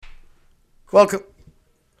Welcome.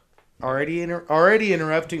 Already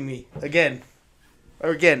interrupting me again.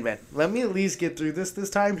 Again, man. Let me at least get through this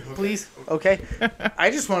time, please. Okay. I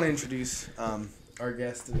just want to introduce our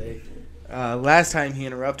guest today. Last time he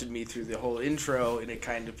interrupted me through the whole intro, and it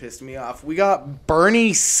kind of pissed me off. We got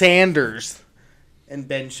Bernie Sanders and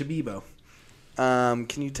Ben Shabibo.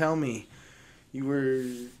 Can you tell me, you were...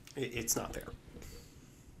 It's not fair.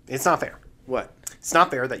 It's not fair. What? It's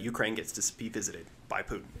not fair that Ukraine gets to be visited by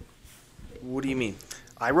Putin. What do you mean?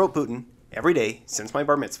 I wrote Putin every day since my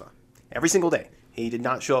bar mitzvah. Every single day. He did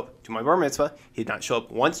not show up to my bar mitzvah. He did not show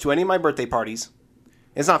up once to any of my birthday parties.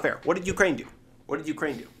 It's not fair. What did Ukraine do? What did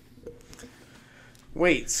Ukraine do?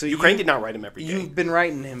 Wait, so Ukraine did not write him every day. You've been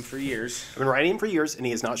writing him for years. I've been writing him for years, and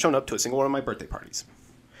he has not shown up to a single one of my birthday parties.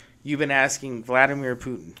 You've been asking Vladimir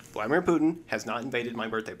Putin. Vladimir Putin has not invaded my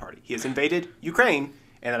birthday party. He has invaded Ukraine,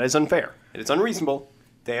 and that is unfair. It is unreasonable.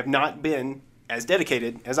 They have not been as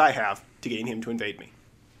dedicated as I have to getting him to invade me.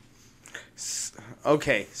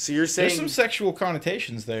 Okay, so you're saying... There's some sexual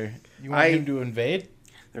connotations there. You want him to invade?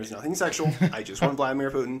 There's nothing sexual. I just want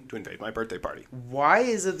Vladimir Putin to invade my birthday party. Why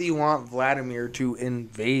is it that you want Vladimir to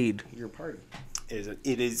invade your party?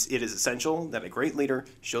 It is essential that a great leader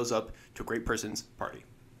shows up to a great person's party.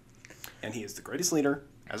 And he is the greatest leader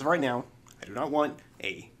as of right now. I do not want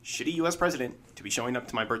a shitty U.S. president to be showing up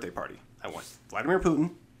to my birthday party. I want Vladimir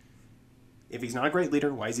Putin. If he's not a great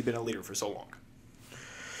leader, why has he been a leader for so long?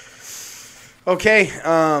 Okay,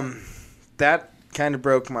 that kind of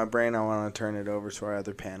broke my brain. I want to turn it over to our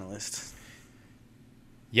other panelists.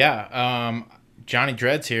 Yeah, Johnny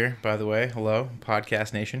Dreads here, by the way. Hello,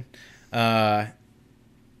 Podcast Nation.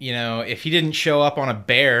 If he didn't show up on a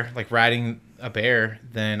bear, like riding a bear,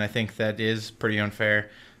 then I think that is pretty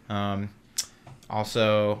unfair.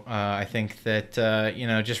 Also, I think that,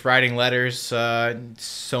 just writing letters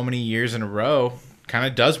so many years in a row kind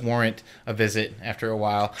of does warrant a visit after a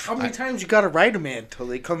while. How many times you got to write them in until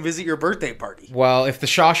they come visit your birthday party? Well, if the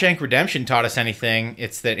Shawshank Redemption taught us anything,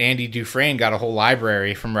 it's that Andy Dufresne got a whole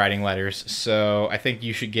library from writing letters. So I think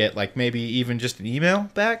you should get maybe even just an email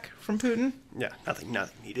back from Putin. Yeah, nothing.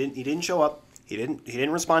 He didn't show up. He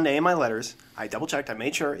didn't respond to any of my letters. I double checked. I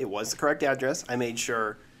made sure it was the correct address. I made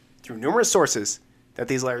sure through numerous sources that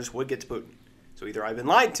these letters would get to Putin. So either I've been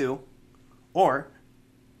lied to, or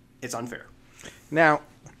it's unfair. Now,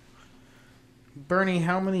 Bernie,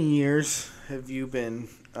 how many years have you been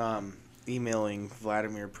emailing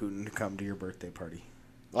Vladimir Putin to come to your birthday party?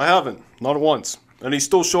 I haven't. Not once. And he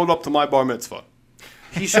still showed up to my bar mitzvah.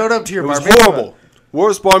 He showed up to your It bar was mitzvah? horrible.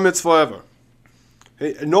 Worst bar mitzvah ever.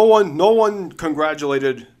 Hey, no one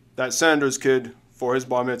congratulated that Sanders kid for his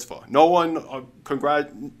bar mitzvah. No one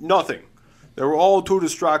nothing. They were all too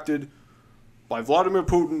distracted by Vladimir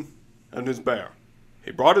Putin and his bear.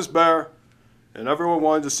 He brought his bear, and everyone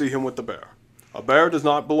wanted to see him with the bear. A bear does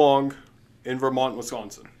not belong in Vermont,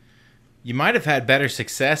 Wisconsin. You might have had better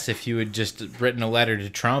success if you had just written a letter to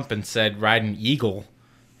Trump and said, ride an eagle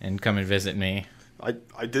and come and visit me.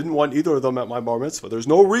 I didn't want either of them at my bar mitzvah. There's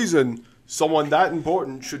no reason someone that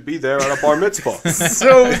important should be there at a bar mitzvah.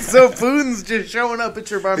 So Putin's just showing up at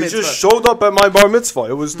your bar He mitzvah? just showed up at my bar mitzvah.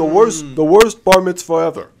 It was the worst bar mitzvah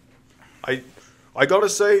ever. I gotta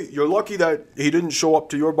say, you're lucky that he didn't show up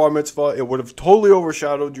to your bar mitzvah. It would have totally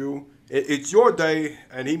overshadowed you. It's your day,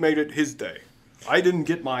 and he made it his day. I didn't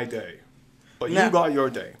get my day, but you got your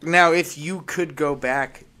day. Now, if you could go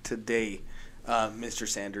back today, Mr.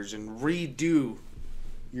 Sanders, and redo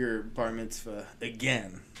your bar mitzvah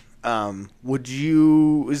again, would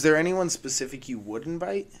you? Is there anyone specific you would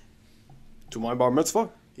invite To my bar mitzvah?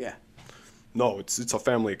 Yeah. No, it's a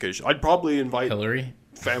family occasion. I'd probably invite Hillary?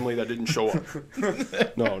 family that didn't show up.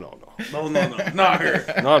 No, No, not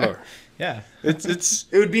her. not her. Yeah. It's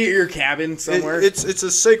It would be at your cabin somewhere. it's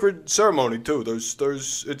a sacred ceremony too.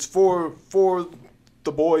 It's for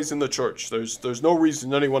the boys in the church. There's no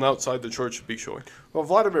reason anyone outside the church should be showing. Well,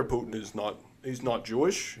 Vladimir Putin he's not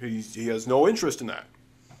Jewish. He has no interest in that.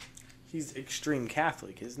 He's extreme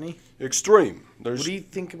Catholic, isn't he? Extreme. What do you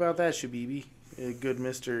think about that, Shabibi? A good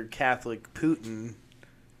Mr. Catholic Putin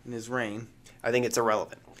in his reign. I think it's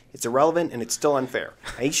irrelevant. It's irrelevant, and it's still unfair.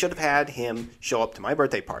 He should have had him show up to my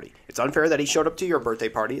birthday party. It's unfair that he showed up to your birthday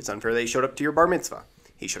party. It's unfair that he showed up to your bar mitzvah.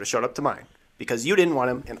 He should have showed up to mine. Because you didn't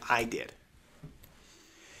want him, and I did.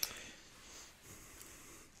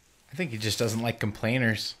 I think he just doesn't like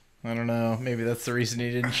complainers. I don't know. Maybe that's the reason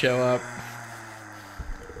he didn't show up.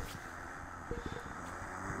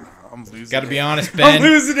 I'm losing. Got to be honest, Ben. I'm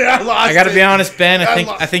losing it. I lost. I got to be honest, Ben. I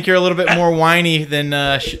I think you're a little bit more whiny than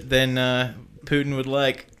Putin would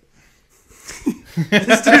like.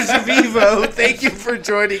 Mr. Shavivo, thank you for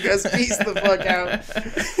joining us. Peace the fuck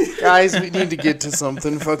out. Guys, we need to get to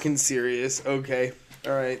something fucking serious. Okay.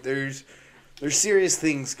 All right. There's serious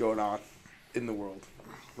things going on in the world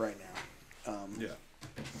right now. Yeah.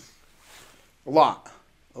 A lot.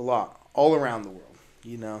 All around the world,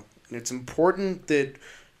 you know. And it's important that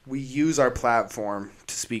we use our platform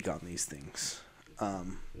to speak on these things.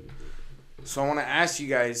 So I want to ask you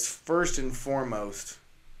guys, first and foremost,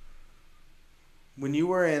 when you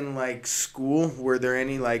were in, like, school, were there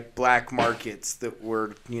any, like, black markets that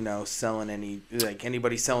were, you know, selling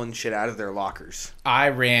anybody selling shit out of their lockers? I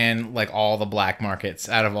ran like all the black markets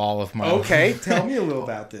out of all of my. Okay, tell me a little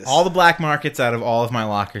about this. All the black markets out of all of my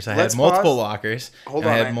lockers. I Let's had multiple pause. lockers. Hold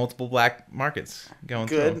and on, I had multiple black markets going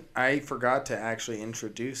Good. through. I forgot to actually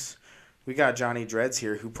introduce. We got Johnny Dreads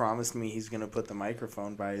here, who promised me he's going to put the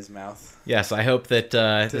microphone by his mouth. Yes, I hope that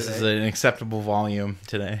this is Today. an acceptable volume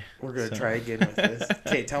today. We're going to So. try again with this.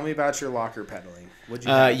 Okay, tell me about your locker peddling. What'd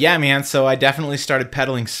you have? Yeah, man. So I definitely started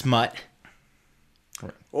peddling smut.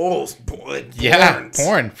 Oh, boy. Yeah,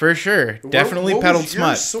 porn for sure. Definitely what peddled was your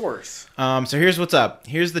smut. source? So here's what's up.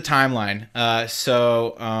 Here's the timeline.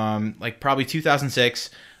 Like probably 2006,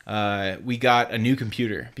 we got a new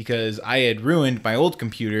computer because I had ruined my old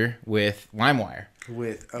computer with LimeWire.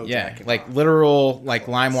 Yeah, like literal like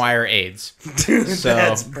LimeWire AIDS. Dude, So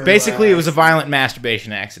that's basically, it was a violent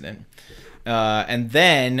masturbation accident. And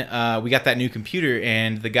then we got that new computer,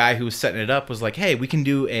 and the guy who was setting it up was like, "Hey, we can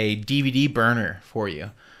do a DVD burner for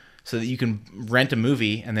you, so that you can rent a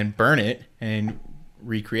movie and then burn it and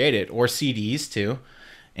recreate it, or CDs too."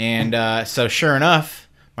 And so, sure enough,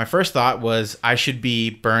 my first thought was I should be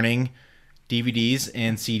burning DVDs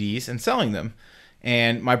and CDs and selling them.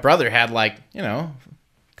 And my brother had like, you know,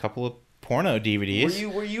 a couple of porno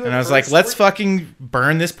DVDs. Were you and I was like, let's fucking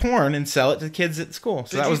burn this porn and sell it to kids at school.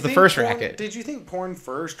 So that was the first racket. Did you think porn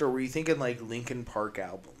first, or were you thinking like Linkin Park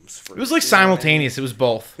albums first? It was like You know what I mean? simultaneous. It was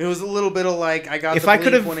both. It was a little bit of like, I got If the I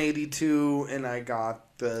could've- Blink 182 and I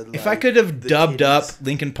got the... If I like, could have the dubbed up titties.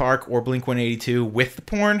 Linkin Park or Blink 182 with the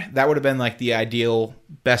porn, that would have been like the ideal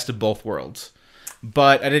best of both worlds.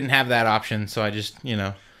 But I didn't have that option, so I just, you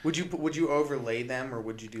know. Would you overlay them, or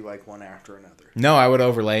would you do like one after another? No, I would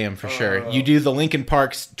overlay them for sure. You do the Linkin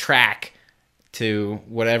Park's track to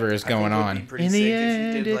whatever is going it would on. be pretty In sick the if you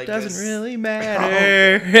end, did, it like, doesn't this. really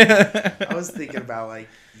matter. I was thinking about like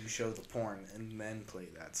you show the porn and then play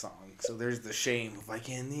that song. So there's the shame of like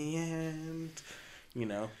in the end, you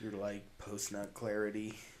know, you're like post nut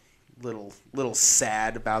clarity, little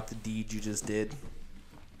sad about the deed you just did.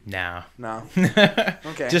 No. No.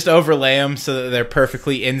 Okay. Just overlay them so that they're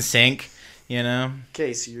perfectly in sync, you know?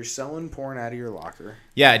 Okay, so you're selling porn out of your locker.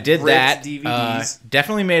 Yeah, I did Ripped that. DVDs.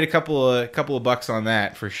 Definitely made a couple of bucks on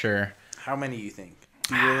that for sure. How many you think?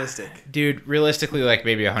 Be realistic. Dude, realistically, like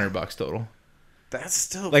maybe $100 total. That's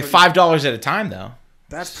still Like pretty, $5 at a time, though.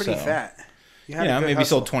 That's pretty so, fat. You had a know, good maybe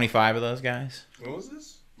hustle. sold 25 of those guys. What was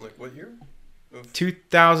this? Like what year?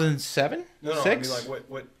 2007? No, I 6? mean like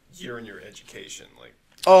what year in your education? Like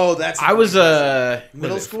Oh, that's. I was a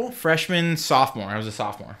Middle school? freshman, sophomore. I was a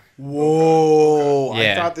sophomore. Whoa! I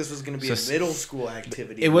Yeah. thought this was going to be So a middle school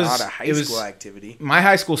activity, it was- not a high it was- school activity. My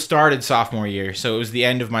high school started sophomore year, so it was the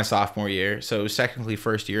end of my sophomore year. So it was technically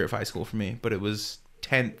first year of high school for me, but it was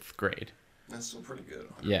 10th grade. that's still pretty good.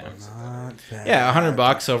 Yeah. $100 at that age. Yeah,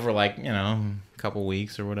 $100 over like, you know, a couple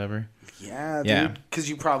weeks or whatever. Yeah, Yeah. dude. Because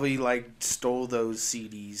you probably like stole those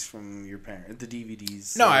CDs from your parents, the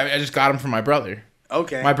DVDs. No, I just got them from my brother.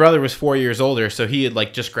 Okay. My brother was 4 years older, so he had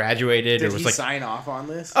like just graduated Did or was he like, sign off on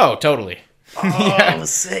this? oh, totally. Oh,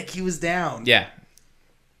 sick. He was down. Yeah,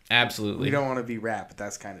 absolutely. We don't want to be rap, but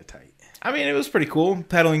that's kind of tight. I mean, it was pretty cool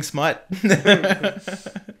peddling smut.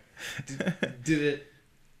 Did it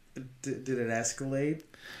escalate?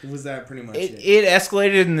 Was that pretty much It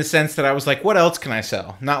escalated in the sense that I was like, what else can I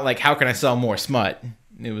sell? Not like, how can I sell more smut?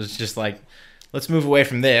 It was just like, let's move away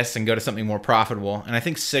from this and go to something more profitable. And I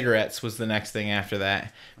think cigarettes was the next thing after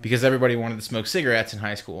that because everybody wanted to smoke cigarettes in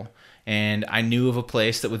high school. And I knew of a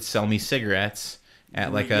place that would sell me cigarettes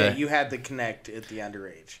at like yeah, a... you had the connect at the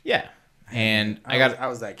underage. Yeah. And I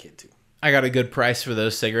was that kid too. I got a good price for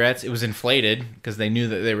those cigarettes. It was inflated because they knew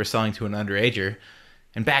that they were selling to an underager.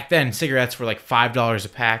 And back then, cigarettes were like $5 a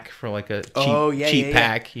pack for like a cheap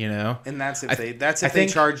pack, you know. And that's if I they th- I they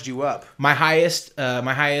think- charged you up. My highest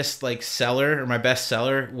like seller or my best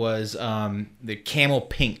seller was the Camel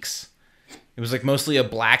Pinks. It was like mostly a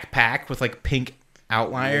black pack with like pink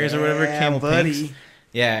outliers or whatever. Yeah, Camel buddy. Pinks.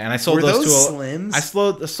 Yeah, and I sold Were those those to Slims? I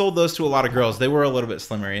sold those to a lot of girls. They were a little bit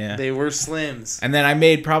slimmer, yeah. They were Slims. And then I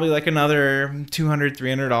made probably like another $200,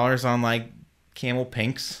 $300 on like Camel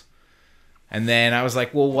Pinks. And then I was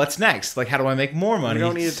like, well, what's next? Like, how do I make more money? We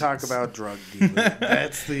don't need to talk about drug dealing.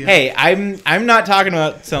 That's the. Hey, I'm not talking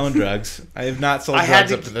about selling drugs. I have not sold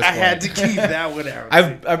drugs up to this point. I had to keep that one out.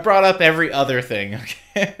 I've brought up every other thing.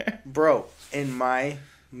 Okay. Bro, in my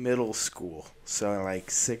middle school, so in like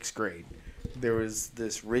 6th grade, there was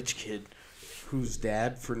this rich kid whose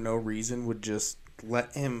dad, for no reason, would just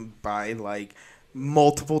let him buy like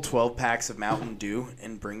multiple 12 packs of Mountain Dew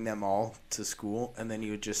and bring them all to school, and then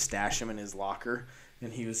he would just stash them in his locker,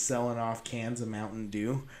 and he was selling off cans of Mountain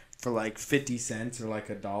Dew for like 50 cents or like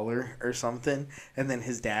 $1 or something, and then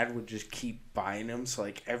his dad would just keep buying them. So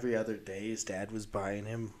like every other day his dad was buying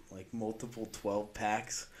him like multiple 12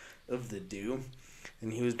 packs of the Dew,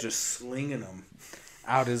 and he was just slinging them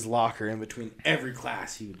out his locker in between every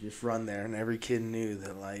class. He would just run there, and every kid knew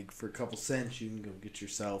that like for a couple cents you can go get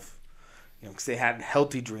yourself, because they had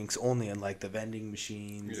healthy drinks only in like the vending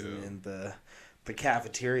machines and the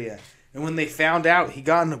cafeteria. And when they found out, he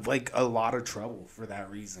got into like a lot of trouble for that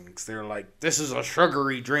reason, because they're like, this is a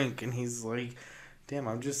sugary drink, and he's like, damn,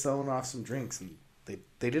 I'm just selling off some drinks. And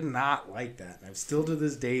they did not like that. And I've still to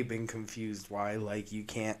this day been confused why like you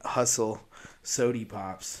can't hustle sody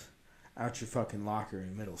pops out your fucking locker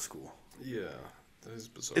in middle school. Yeah, that is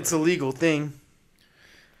bizarre. It's a legal thing.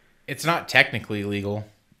 It's not technically legal,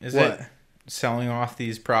 is What? it? Selling off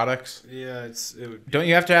these products? Yeah, it would. Don't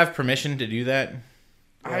you have to have permission to do that?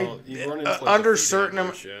 Well, you run into, like, under the food certain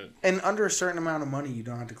handler shit. and under a certain amount of money, you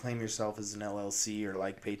don't have to claim yourself as an LLC or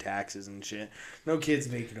like pay taxes and shit. No kids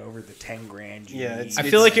make it over the 10 grand. Yeah, need. I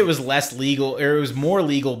feel like it was less legal, or it was more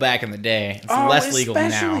legal back in the day. It's less legal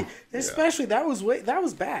now. Especially that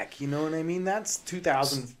was back. You know what I mean? That's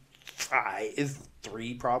 2005 is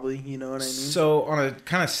 3 probably. You know what I mean? So on a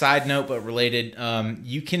kind of side note but related,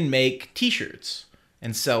 you can make T-shirts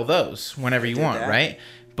and sell those whenever you want, that. right?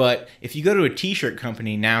 But if you go to a T-shirt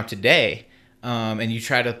company now today, and you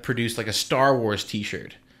try to produce like a Star Wars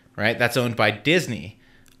T-shirt, right? That's owned by Disney.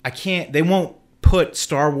 They won't put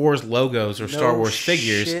Star Wars logos or Star Wars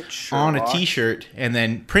figures on a T-shirt and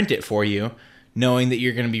then print it for you, knowing that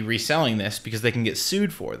you're going to be reselling this because they can get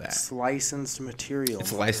sued for that. It's licensed material.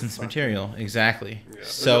 It's licensed material, exactly. Yeah.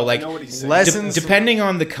 So like, depending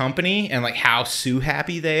on the company and like how sue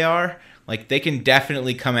happy they are, like they can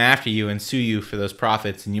definitely come after you and sue you for those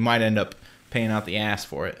profits, and you might end up paying out the ass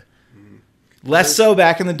for it. Less so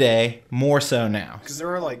back in the day, more so now. Because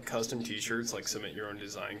there are like custom T-shirts, like submit your own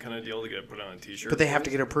design kind of deal to get put on a T-shirt. But they have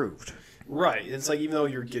to get approved. Right. It's like, even though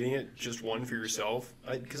you're getting it just one for yourself.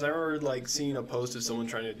 Because I remember like seeing a post of someone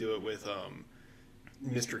trying to do it with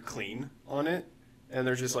Mr. Clean on it, and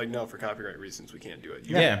they're just like, no, for copyright reasons we can't do it.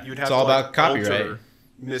 You'd have it's to, all like, about copyright. alter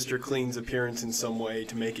Mr. Clean's appearance in some way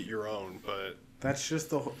to make it your own, but That's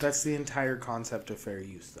the entire concept of fair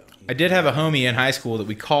use, though. I did have a homie in high school that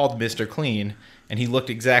we called Mr. Clean, and he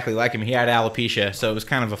looked exactly like him. He had alopecia, so it was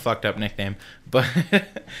kind of a fucked up nickname. But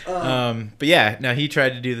but yeah, no, he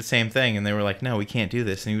tried to do the same thing, and they were like, no, we can't do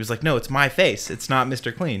this. And he was like, no, it's my face. It's not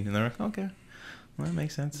Mr. Clean. And they're like, okay. Well, that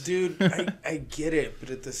makes sense. Dude, I get it, but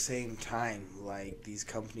at the same time, like, these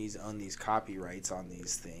companies own these copyrights on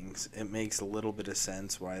these things. It makes a little bit of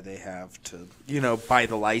sense why they have to, buy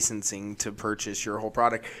the licensing to purchase your whole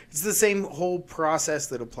product. It's the same whole process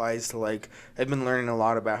that applies to, like, I've been learning a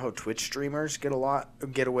lot about how Twitch streamers get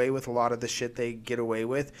away with a lot of the shit they get away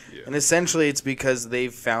with. Yeah. And essentially it's because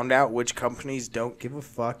they've found out which companies don't give a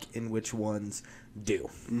fuck and which ones do.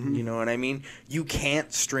 Mm-hmm. You know what I mean? You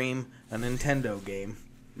can't stream a Nintendo game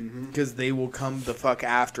because they will come the fuck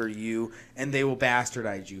after you and they will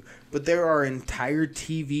bastardize you. But there are entire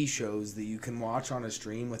TV shows that you can watch on a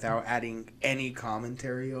stream without adding any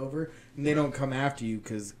commentary over, and they don't come after you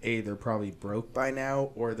because they're probably broke by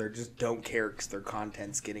now, or they just don't care because their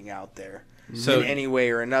content's getting out there in any way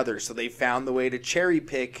or another. So they found the way to cherry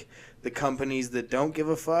pick the companies that don't give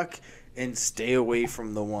a fuck and stay away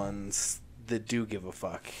from the ones that do give a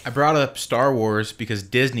fuck. I brought up Star Wars because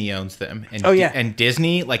Disney owns them, and and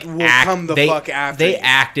Disney fuck after they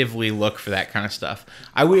actively look for that kind of stuff.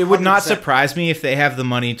 It would not surprise me if they have the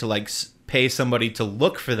money to like pay somebody to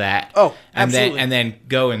look for that. Oh, and absolutely. then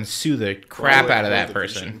go and sue the crap out of that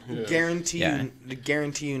person. Yeah. Guarantee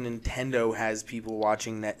you, Nintendo has people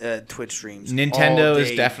watching Twitch streams. Nintendo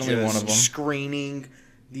is definitely one of them. Screening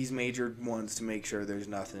these major ones to make sure there's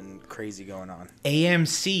nothing crazy going on.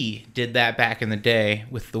 AMC did that back in the day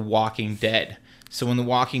with The Walking Dead. So when The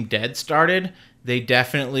Walking Dead started, they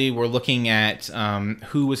definitely were looking at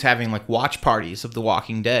who was having like watch parties of The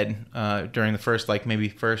Walking Dead during the first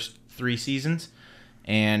 3 seasons.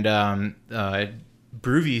 And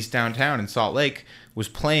Broovies downtown in Salt Lake was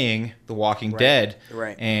playing The Walking Dead.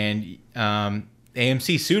 Right. And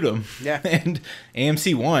AMC sued him. Yeah. And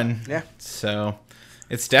AMC won. Yeah. So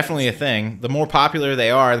it's definitely a thing. The more popular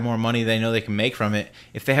they are, the more money they know they can make from it.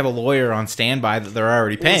 If they have a lawyer on standby that they're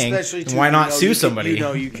already paying, especially then too, why you not know, sue you can- somebody? You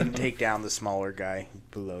know you can take down the smaller guy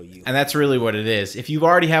below you. And that's really what it is. If you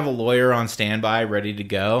already have a lawyer on standby ready to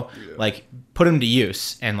go, like put him to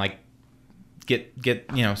use and like get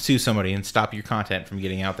sue somebody and stop your content from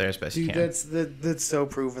getting out there as best you Dude, can. that's so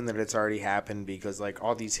proven that it's already happened because like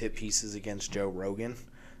all these hit pieces against Joe Rogan,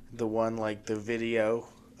 the one like the video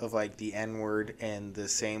of like the N-word and the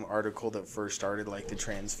same article that first started like the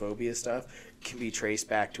transphobia stuff can be traced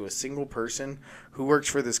back to a single person who works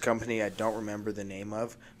for this company I don't remember the name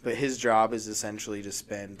of, but his job is essentially to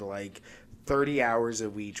spend like 30 hours a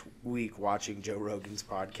week watching Joe Rogan's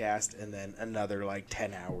podcast and then another like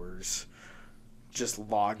 10 hours just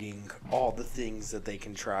logging all the things that they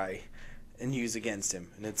can try and use against him.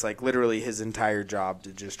 And it's like literally his entire job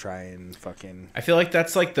to just try and fucking... I feel like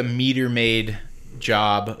that's like the meter maid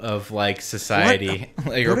job of like society,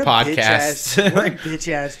 like your podcasts. What a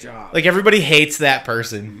bitch-ass job. Like everybody hates that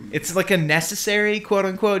person. It's like a necessary quote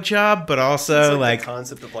unquote job, but also It's like the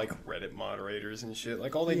concept of like Reddit moderators and shit.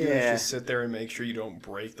 Like all they do is Yeah. just sit there and make sure you don't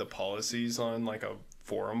break the policies on like a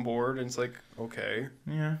forum board. And it's like, okay,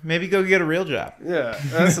 yeah, maybe go get a real job. yeah,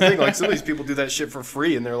 that's the thing. Like some of these people do that shit for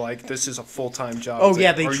free, and they're like, this is a full-time job. Oh, It's yeah,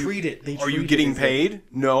 like, they are treat you, it. They are you treat it getting as like- paid?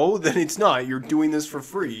 No, then it's not. You're doing this for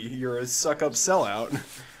free. You're a suck-up sellout.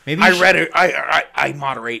 Maybe you should- read it. I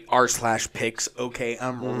moderate r/pics. Okay,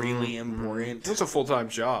 I'm really important. It's a full-time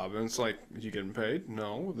job, and it's like, you getting paid?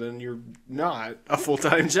 No, then you're not a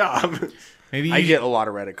full-time job. maybe you I get a lot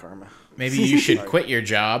of Reddit karma. maybe you should quit your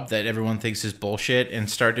job that everyone thinks is bullshit and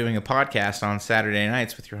start doing a podcast on Saturday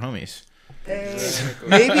nights with your homies.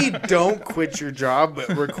 Maybe don't quit your job, but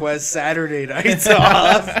request Saturday nights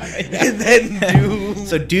off, and then do.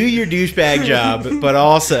 So do your douchebag job, but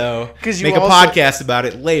also 'Cause you make a also- podcast about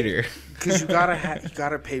it later. Because you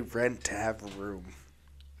gotta pay rent to have a room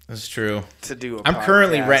That's true. to do a I'm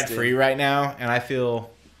currently podcast rent in. free right now, and I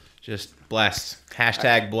feel just blessed.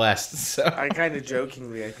 Hashtag blessed. So I kind of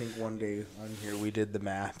jokingly, I think one day on here we did the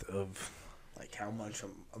math of like how much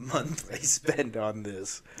a month I spend on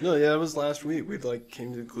this. No, yeah, it was last week. We like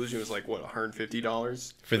came to the conclusion it was like what,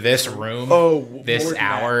 $150? for this room, this more than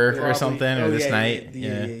hour that, or probably. something, or this night,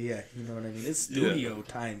 Yeah. You know what I mean? It's studio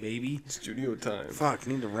time, baby. Studio time. Fuck,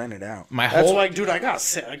 need to rent it out. My That's whole- like, dude, I got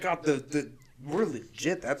the. We're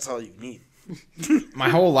legit. That's all you need. my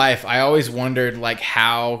whole life, I always wondered like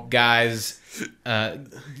how guys.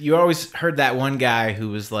 You always heard that one guy who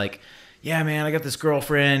was like, "Yeah, man, I got this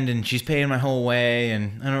girlfriend and she's paying my whole way,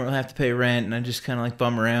 and I don't really have to pay rent, and I just kind of like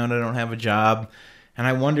bum around. I don't have a job." And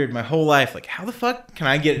I wondered my whole life, like, how the fuck can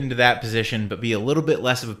I get into that position but be a little bit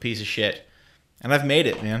less of a piece of shit? And I've made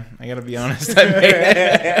it, man. I gotta be honest. I've made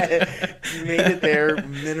it. You made it there.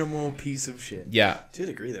 Minimal piece of shit. Yeah. To a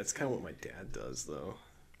degree, that's kind of what my dad does, though.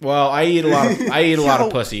 Well, I eat a lot of Yo.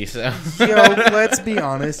 pussy, so. Yo, let's be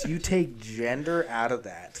honest. You take gender out of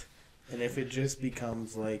that, and if it just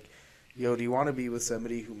becomes like, yo, do you want to be with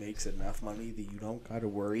somebody who makes enough money that you don't gotta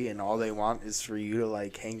worry, and all they want is for you to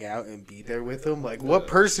like hang out and be there with them? Like, what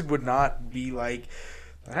person would not be like?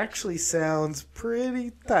 That actually sounds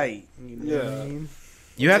pretty tight. You know what I Yeah. mean?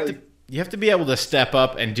 You have to be able to step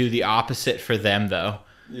up and do the opposite for them, though.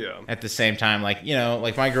 Yeah. At the same time, like, you know,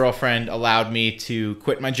 like my girlfriend allowed me to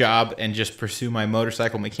quit my job and just pursue my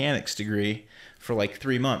motorcycle mechanics degree for like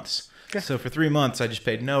 3 months. So for 3 months, I just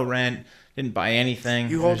paid no rent, didn't buy anything.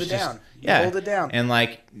 You hold was it just- down. You Yeah. hold it down. And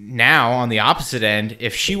like now on the opposite end,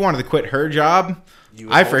 if she wanted to quit her job, You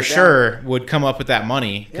would I hold for it down. sure would come up with that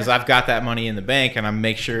money because Yeah. I've got that money in the bank, and I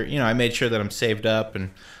made sure that I'm saved up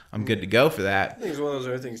and I'm good to go for that. I think it's one of those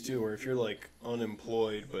other things, too, where if you're, like,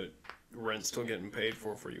 unemployed, but rent's still getting paid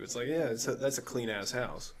for you, it's like, yeah, that's a clean-ass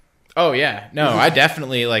house. Oh yeah, no, I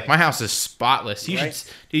definitely like my house is spotless.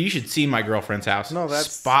 Right. You should see my girlfriend's house. No,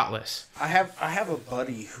 that's- spotless. I have a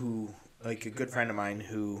buddy who, like a good friend of mine,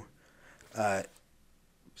 who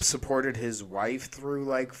supported his wife through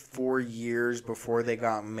like 4 years before they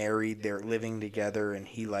got married. They're living together, and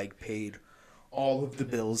he like paid all of the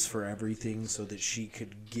bills for everything so that she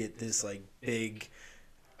could get this like big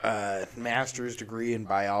master's degree in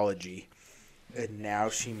biology. And now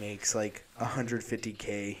she makes like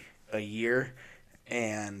 $150K a year,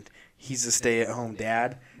 and he's a stay-at-home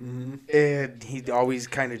dad. And he always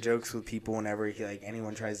kind of jokes with people whenever he like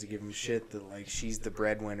anyone tries to give him shit that like she's the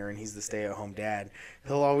breadwinner and he's the stay-at-home dad.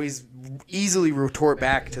 He'll always easily retort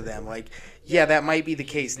back to them like, yeah, that might be the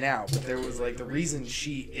case now, but there was like the reason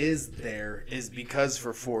she is there is because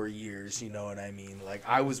for 4 years, you know what I mean? Like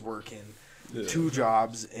I was working 2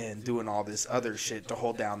 jobs and doing all this other shit to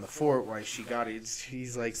hold down the fort while she got it.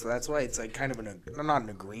 He's like, so that's why it's like kind of not an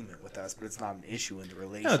agreement with us, but it's not an issue in the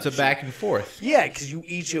relationship. No, it's a back and forth. Yeah, because you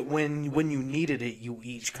each it when you needed it, you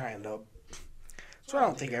each kind of. So I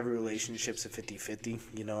don't think every relationship's a 50-50,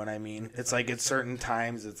 you know what I mean? It's like at certain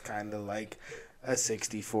times it's kind of like a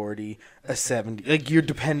 60-40, a 70. Like you're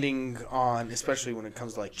depending on, especially when it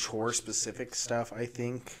comes to like chore specific stuff, I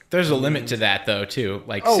think. There's a limit to that though too.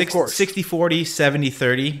 Like of course. 60-40,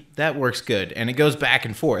 70-30, that works good. And it goes back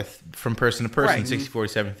and forth from person to person, Right.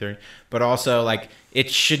 60-40, 70-30. But also like it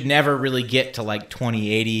should never really get to like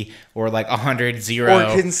 20-80 or like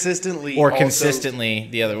 100-0 Or consistently. or also consistently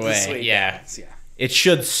the other the way. sway Yeah. balance, yeah. It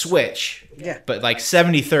should switch. Yeah. But like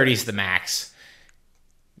 70-30 is the max.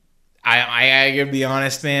 I gotta be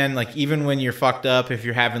honest, man. Like even when you're fucked up, if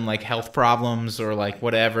you're having like health problems or like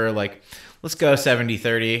whatever, like let's go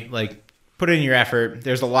 70-30. Like put in your effort.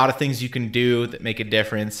 There's a lot of things you can do that make a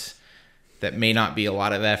difference. That may not be a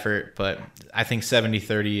lot of effort, but I think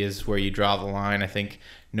 70-30 is where you draw the line. I think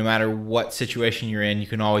no matter what situation you're in, you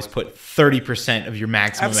can always put 30% of your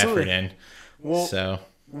maximum Absolutely. effort in. Well,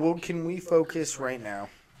 Well, can we focus right now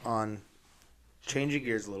on changing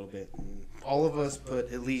gears a little bit? All of us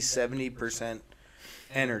put at least 70%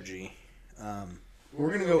 energy. We're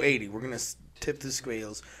going to go 80. We're going to tip the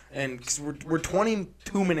scales. And cause we're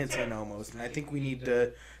 22 minutes in almost, and I think we need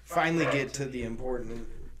to finally get to the important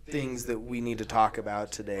things that we need to talk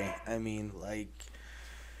about today. I mean, like,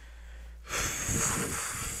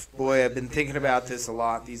 boy, I've been thinking about this a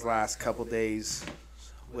lot these last couple days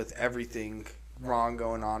with everything wrong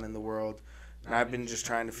going on in the world, and I've been just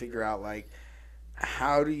trying to figure out, like,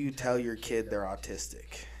 how do you tell your kid they're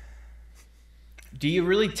autistic? Do you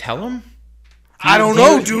really tell them? I don't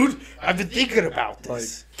know, dude. I've been thinking about Like,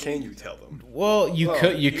 this. can you tell them? Well, you Well,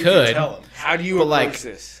 could. You can could. tell them. How do you But, approach like,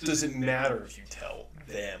 this? Does it matter if you tell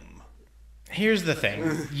them? Here's the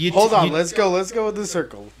thing. You Hold on, You, let's go with the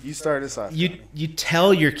circle. You start us off. you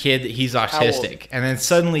tell your kid that he's old? autistic, and then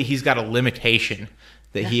suddenly he's got a limitation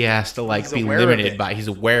that he has to like He's be aware of limited it. by. He's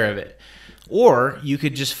aware of it. Or you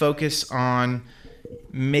could just focus on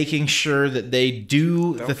making sure that they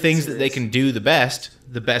do Don't the get things that they serious. can do the best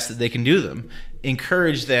that they can do them.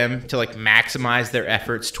 Encourage them to like maximize their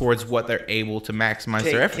efforts towards what they're able to maximize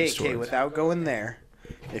their efforts towards. without going there,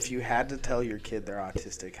 if you had to tell your kid they're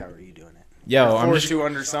autistic, how are you doing it? Yo, I'm Forced just to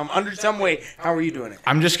under some way. How are you doing it?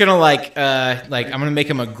 I'm just gonna like I'm gonna make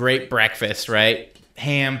him a great breakfast, right?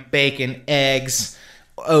 Ham, bacon, eggs,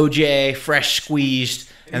 OJ, fresh squeezed,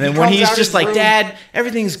 and then he when comes he's out just his like, room- "Dad,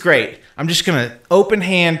 everything's great," I'm just gonna open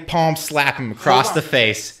hand palm slap him across on. the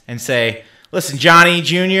face and say, "Listen, Johnny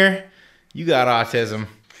Jr., you got autism,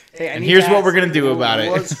 Hey, I and need here's to what ask- we're gonna do about it."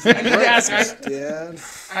 I need to ask. Dad.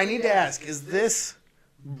 I need to ask. Is this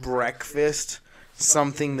breakfast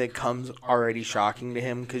something that comes already shocking to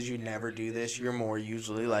him? Because you never do this. You're more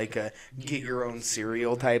usually like a get your own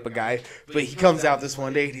cereal type of guy. But he comes out this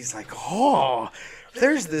one day and he's like, "Oh,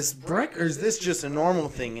 there's this or is this just a normal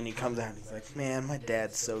thing?" And he comes out and he's like, "Man, my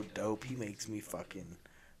dad's so dope. He makes me fucking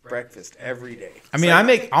breakfast every day." I mean,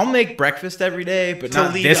 I'll make breakfast every day, but To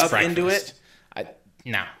not lead this up breakfast. into it?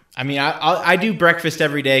 No. I mean, I do breakfast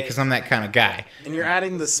every day because I'm that kind of guy. And you're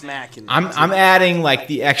adding the smack in there. I'm adding like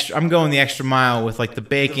the extra. I'm going the extra mile with like the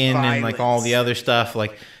bacon and like all violence. the other stuff.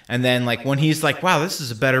 Like, and then like when he's like, "Wow, this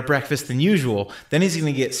is a better breakfast than usual," then he's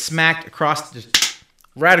gonna get smacked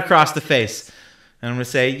right across the face. And I'm gonna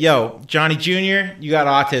say, "Yo, Johnny Jr., you got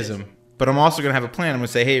autism," but I'm also gonna have a plan. I'm gonna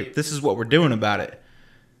say, "Hey, this is what we're doing about it.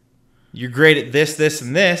 You're great at this, this,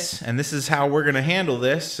 and this is how we're gonna handle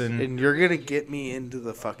this." And you're going to get me into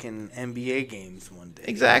the fucking NBA games one day.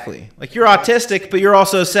 Exactly. Like you're autistic, but you're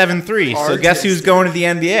also 7'3". So guess who's Artistic. going to the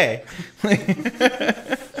NBA?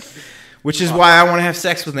 Which is why I want to have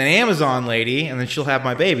sex with an Amazon lady, and then she'll have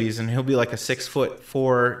my babies, and he'll be like a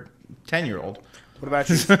 6'4" 10-year-old. What about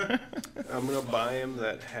you? I'm gonna buy him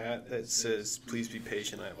that hat that says "Please be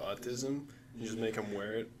patient, I have autism." And just make him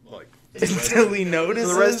wear it like Until he for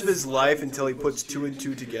notices? the rest of his life until he puts 2 and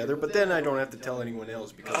 2 together. But then I don't have to tell anyone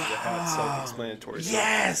else because the hat's self-explanatory. So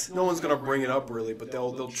Yes! no one's gonna bring it up really, but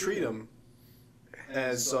they'll treat him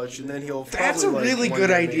as such, and then he'll. That's probably, a really one good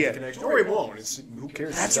day make a idea. connection. Or he won't. Who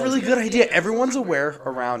cares? That's He a really does. good idea. Everyone's aware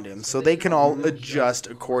around him, so they can all adjust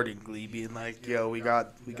accordingly, being like, "Yo, we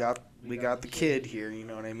got the kid here." You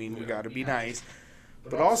know what I mean? We got to be nice,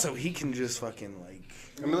 but also he can just fucking like.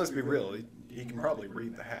 I mean, let's be real. He can probably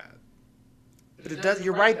read the hat. But it does.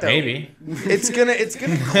 You're right though. Maybe. It's gonna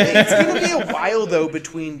be a while though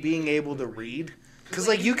between being able to read, because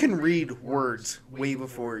like you can read words way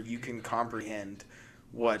before you can comprehend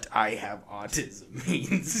what I have autism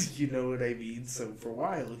means. You know what I mean? So for a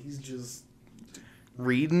while, he's just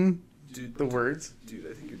reading the words. Dude,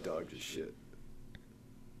 I think your dog just shit.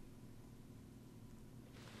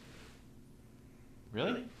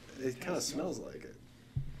 Really? It kind of smells like it.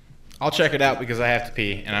 I'll check it out because I have to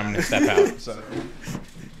pee and I'm going to step out. So.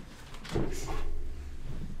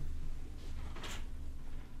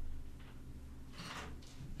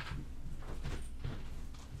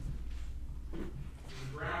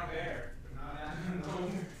 Brown bear, but not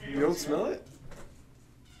You don't smell it?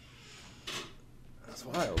 That's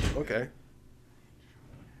wild. Okay.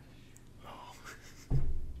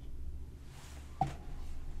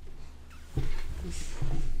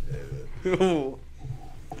 Oh.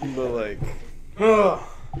 But like, Oh.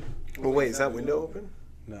 well, wait, is that window open?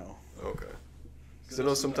 No. Okay. Because I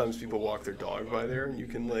know sometimes people walk their dog by there and you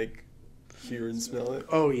can like hear and smell it.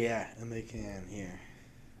 Oh, yeah, and they can here.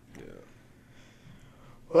 Yeah.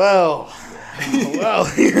 Well,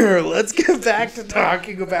 here, let's get back to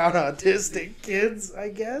talking about autistic kids, I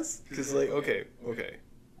guess. Because like, okay.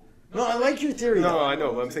 No, I like your theory. No, though. I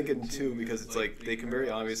know. But I'm thinking too because it's like they can very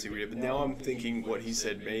obviously read it. But now I'm thinking what he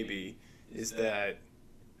said maybe is that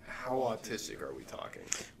how autistic are we talking?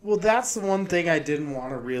 Well, that's the one thing I didn't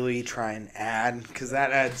want to really try and add, because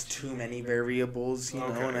that adds too many variables, you know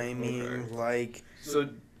what I mean? Okay. Like, So,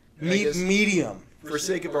 I guess medium. for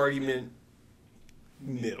sake of argument,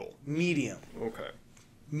 middle. Medium. Okay.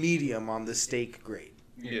 Medium on the steak grade.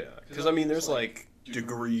 Yeah, because I mean, there's like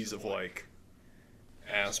degrees of like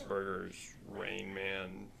Asperger's, Rain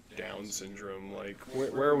Man, Down syndrome. Like,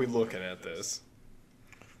 where are we looking at this?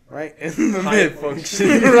 Right in the High middle.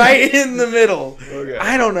 functioning. Right in the middle. Okay.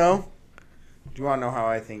 I don't know. Do you want to know how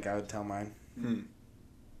I think I would tell mine? Hmm.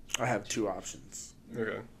 I have two options.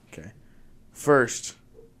 Okay. Okay. First,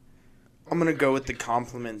 I'm going to go with the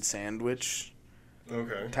compliment sandwich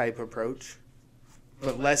Okay. type approach,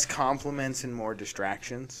 but less compliments and more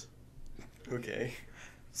distractions. Okay.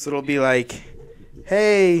 So it'll be like,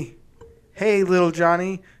 hey, little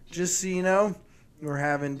Johnny, just so you know, we're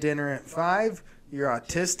having dinner at 5. You're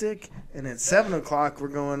autistic, and at 7 o'clock we're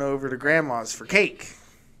going over to Grandma's for cake.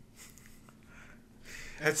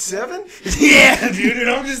 At 7? Yeah, dude, and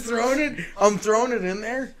I'm just throwing it in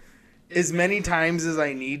there as many times as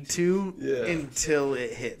I need to until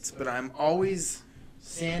it hits. But I'm always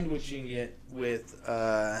sandwiching it with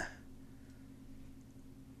a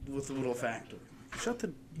little factor.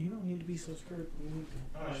 You don't need to be so scared.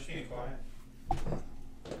 Oh, she's being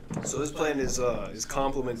quiet. So this plan is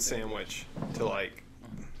compliment sandwich to like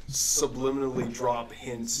subliminally drop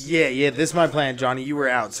hints. Yeah, this is my plan, Johnny. You were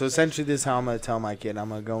out. So essentially this is how I'm going to tell my kid. I'm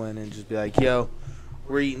going to go in and just be like, yo,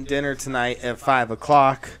 we're eating dinner tonight at 5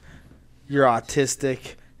 o'clock. You're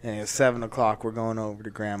autistic. And at 7 o'clock, we're going over to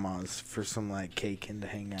Grandma's for some, like, cake and to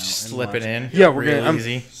hang out. Just and slip watch. it in. Yeah, we're real going to.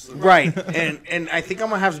 easy. Right. And I think I'm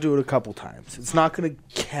going to have to do it a couple times. It's not going to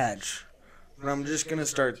catch. But I'm just going to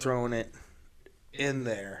start throwing it in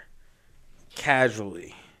there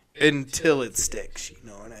casually until it sticks. You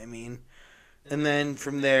know what I mean? And then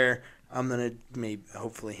from there, I'm going to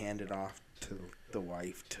hopefully hand it off to the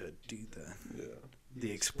wife to do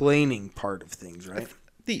the explaining part of things, right?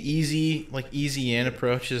 The easy in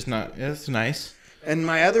approach is nice. And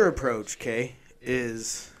my other approach, Kay,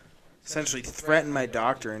 is essentially threaten my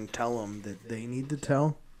doctor and tell them that they need to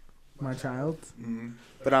tell my child. Mm-hmm.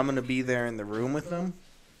 But I'm going to be there in the room with them.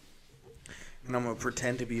 And I'm going to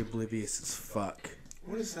pretend to be oblivious as fuck.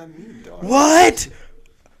 What does that mean, dog? What?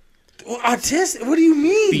 Autistic? What do you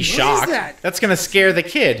mean? Be What is shocked. that? That's gonna scare the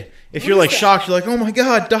kid. If you're is like that? shocked, you're like, "Oh my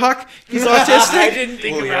god, doc, he's I autistic." didn't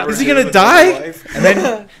think Will he about ever Is he do gonna it with die? his wife?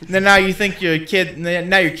 And then now you think your kid.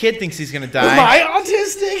 Now your kid thinks he's gonna Am die. I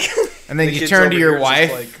autistic? And then The you kid's turn over to here your just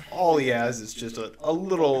wife. Like, all he has is just a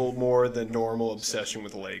little more than normal obsession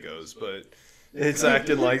with Legos, but it's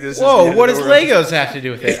acting like this. Whoa, is what does Legos have to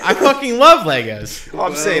do with it? I fucking love Legos.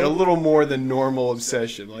 I'm saying a little more than normal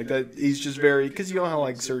obsession. Like that, he's just very, because you know how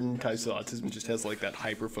like certain types of autism just has like that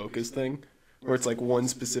hyper focus thing, where it's like one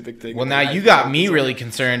specific thing. Well, now you got me really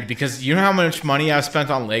concerned because you know how much money I've spent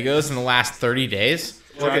on Legos in the last 30 days?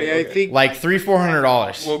 Johnny, I think. Like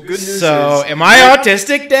 $300-$400. Well, good news So, is- am I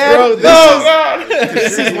autistic, Dad? Bro, this God!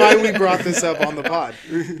 This is why we brought this up on the pod.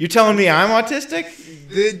 You telling me I'm autistic?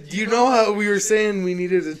 You know how we were saying we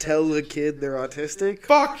needed to tell the kid they're autistic?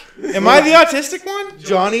 Fuck. Am I the autistic one?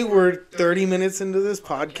 Johnny, we're 30 minutes into this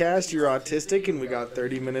podcast. You're autistic, and we got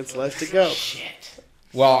 30 minutes left to go.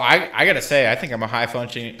 Well, I gotta say, I think I'm a high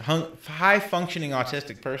functioning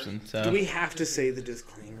autistic person. So Do we have to say the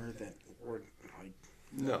disclaimer that we're like,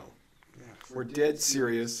 No, we're dead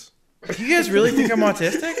serious. you guys really think I'm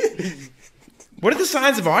autistic? What are the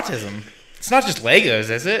signs of autism? It's not just Legos,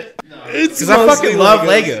 is it? It's 'Cause I fucking mostly love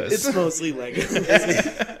Legos. It's mostly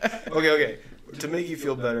Legos. Okay. To make you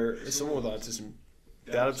feel better, someone with autism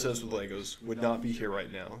that obsessed with Legos would not be here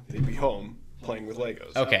right now. They'd be home playing with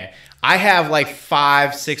Legos. Okay. I have like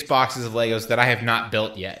 5-6 boxes of Legos that I have not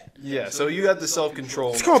built yet. Yeah, so you got the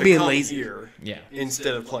self-control. It's called to being come lazy. here Yeah.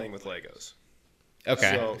 instead of playing with Legos.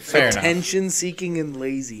 Okay. So, Fair enough. Attention-seeking and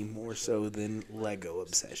lazy more so than Lego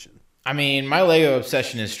obsession. I mean, my Lego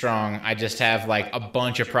obsession is strong. I just have like a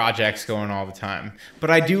bunch of projects going all the time. But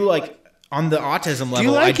I do like on the autism level. Do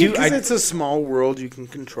you like I it do. because it's a small world you can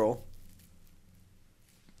control?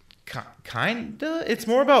 Kinda. It's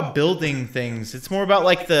more about building things. It's more about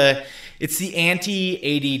like it's the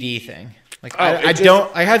anti-ADD thing. Like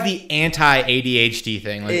I have the anti-ADHD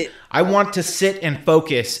thing. Like I want to sit and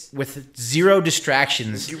focus with zero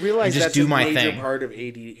distractions. You realize and just that's do a my major thing. part of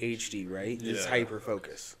ADHD, right? It's Yeah.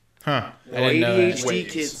 hyperfocus. Huh. I didn't know that. ADHD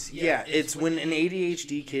Waves. kids, yeah, it's when an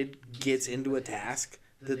ADHD kid gets into a task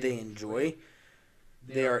that they enjoy,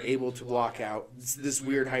 they are able to block out this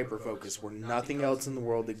weird hyperfocus where nothing else in the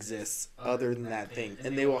world exists other than that thing.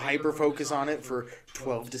 And they will hyperfocus on it for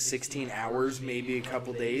 12 to 16 hours, maybe a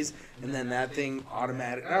couple days, and then that thing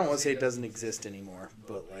automatic. I don't want to say it doesn't exist anymore,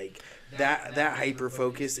 but like that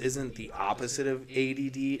hyperfocus isn't the opposite of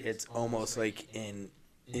ADD. It's almost like an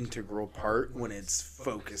integral part when it's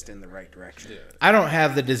focused in the right direction. I don't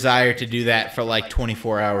have the desire to do that for like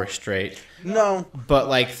 24 hours straight. No, But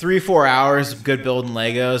like 3-4 hours of good building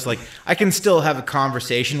Legos, like I can still have a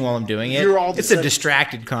conversation while I'm doing it. You're all of a It's a sudden-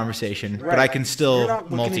 distracted conversation, but right. I can still You're not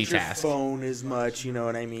looking at your multitask. phone as much, you know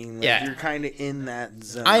what I mean? Like, Yeah. you're kind of in that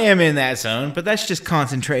zone. I am in that zone, but that's just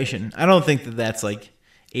concentration. I don't think that that's like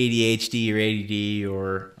ADHD or ADD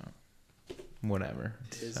or whatever.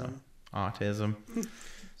 So, autism.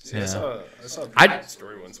 See, Yeah. I saw a I- pretty good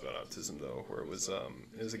story once about autism though, where it was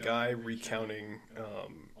a guy recounting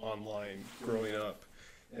online growing up,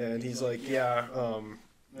 and he's like,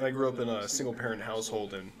 I grew up in a single parent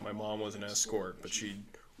household, and my mom was an escort, but she'd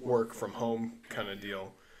work from home kind of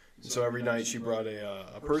deal. And so every night she brought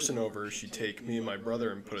a person over. She'd take me and my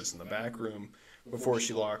brother and put us in the back room. Before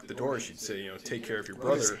she locked the door, she'd say, take care of your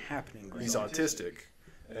What is brother. happening right He's now? autistic,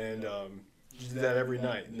 and she did that every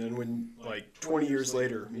night. And then when, like, 20 years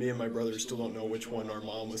later, me and my brother still don't know which one our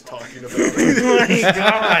mom was talking about. Oh my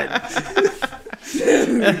God.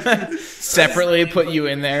 Separately put you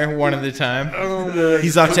in there one at a time. Oh my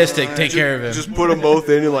He's autistic. Take care of him. Just put them both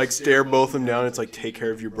in and, like, stare both of them down. It's like, take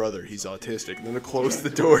care of your brother. He's autistic. And then to close the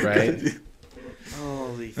door. Right.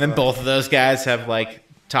 Holy And then fuck. both of those guys have like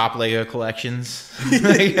top Lego collections.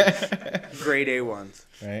 Grade A ones.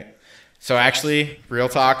 Right. So actually, real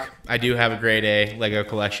talk, I do have a grade A Lego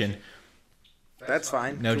collection. That's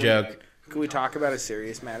fine. No Can joke. Can we talk about a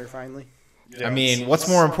serious matter finally? Yeah, I mean, what's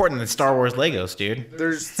more important than Star Wars Legos, dude?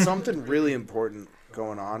 There's something really important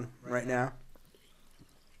going on right now.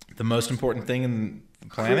 The most important thing in the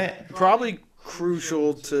planet? Probably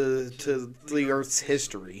crucial to the Earth's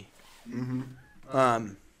history. Mm-hmm.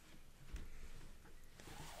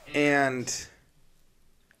 And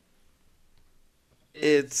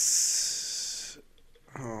it's,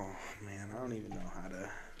 oh man, I don't even know how to.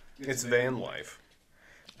 It's van life.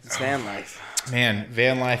 It's van life. Man,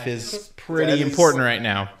 van life is pretty That is- important right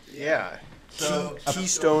now. Yeah.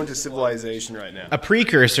 Keystone to civilization right now. A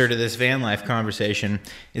precursor to this van life conversation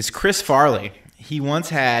is Chris Farley. He once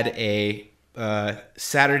had a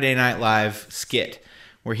Saturday Night Live skit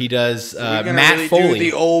where he does We're gonna Matt really Foley. do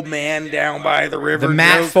the old man down by the river. The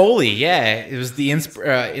Matt joke. Foley, yeah. It was the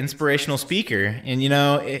inspirational speaker. And, you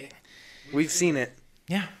know, We've seen it.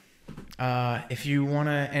 yeah. If you want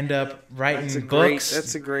to end up writing That's a great. books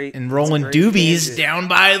That's a great. and that's a rolling great doobies tangent. down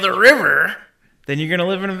by the river, then you're going to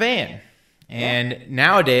live in a van. And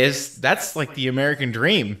nowadays, that's like the American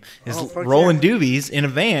dream, is Oh, fuck rolling yeah. doobies in a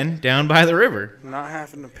van down by the river. Not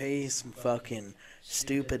having to pay some fucking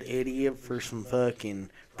stupid idiot for some fucking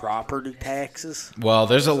property taxes. Well,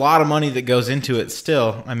 there's a lot of money that goes into it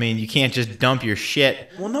still. I mean, you can't just dump your shit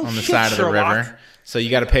Well, no on the shit, side of the Sherlock. river. So you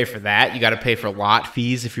got to pay for that. You got to pay for lot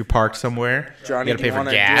fees if you're parked somewhere. Johnny, you got to do pay you for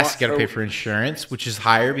wanna- gas. do You you got to pay want- for insurance, which is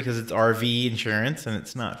higher because it's RV insurance and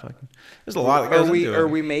it's not fucking. There's a lot that goes into it. Are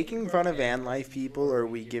we making fun of van life people, or are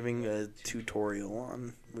we giving a tutorial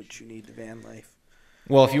on what you need to van life?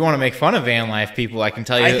 Well, if you want to make fun of van life people, I can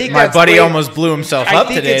tell I you that think my that's buddy way- almost blew himself I up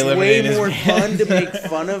think today it's living way in his more van. fun to make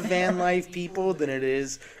fun of van life people than it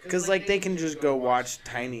is, because like they can just go watch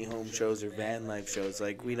tiny home shows or van life shows.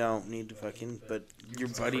 Like we don't need to fucking. But your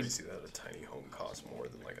It's buddy, crazy that a tiny home costs more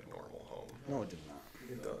than like a normal home. no, it did not.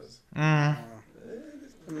 It does.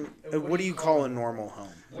 What do you call a normal home?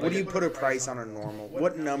 What do you put a price on a normal?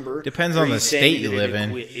 What number? Depends are on the saying state you that it live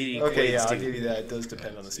in. it Okay, yeah, equates I'll to? give you that. It does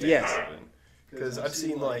depend on the state. Yes. Because I've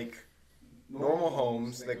seen like normal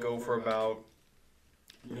homes that go for about,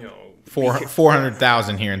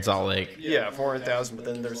 400,000 here in Salt Lake. yeah, 400,000. But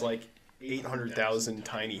then there's like 800,000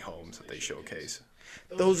 tiny homes that they showcase.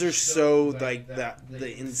 Those are so like the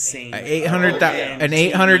insane. An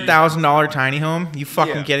 $800,000 tiny home? You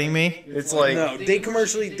fucking Yeah. kidding me? It's like, No, they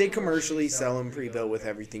commercially sell them pre-built with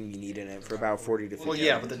everything you need in it for about 40 to 50. well,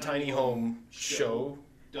 yeah, but the tiny home show.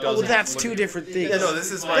 Well, that's two different things. Yeah, no, this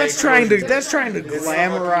is my. That's trying to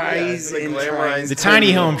glamorize yeah, and glamorize trying The to-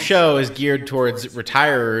 tiny home show is geared towards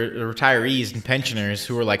retirees and pensioners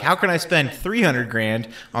who are like, how can I spend $300,000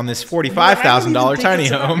 on this $45,000 tiny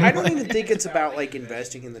home? I don't even think it's about like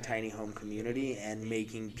investing in the tiny home community and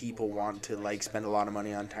making people want to like spend a lot of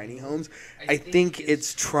money on tiny homes. I think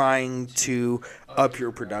it's trying to up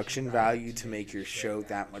your production value to make your show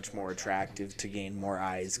that much more attractive to gain more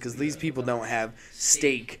eyes, because these people don't have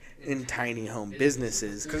stake in tiny home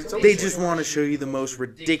businesses. They just want to show you the most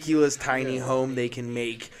ridiculous tiny home they can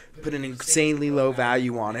make, put an insanely low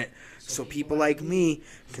value on it, so people like me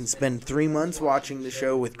can spend 3 months watching the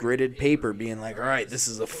show with gridded paper being like, all right, this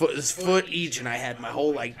is a foot each, and I had my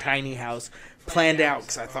whole like tiny house planned out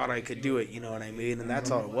because I thought I could do it, you know what I mean? And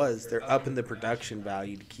that's all it was. They're upping the production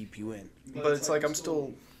value to keep you in. But it's like I'm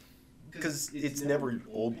still, because it's never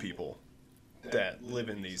old people that live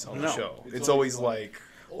in these on the No. show. It's always like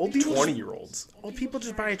Old people 20-year-olds. Old people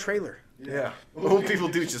just buy a trailer. Yeah, old people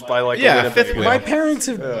do just buy like Yeah, a Winnebago. fifth wheel. My parents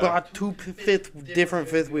have bought different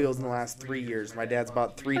fifth wheels in the last 3 years. My dad's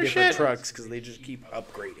bought 3 different shit. trucks because they just keep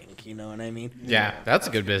upgrading. You know what I mean? Yeah, that's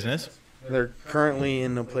a good business. They're currently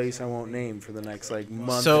in a place I won't name for the next like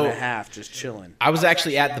month So- and a half, just chilling. I was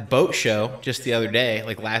actually at the boat show just the other day,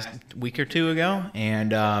 like last week or two ago,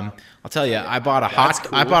 and I'll tell you, I bought a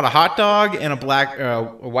hot dog and a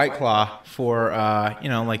White Claw for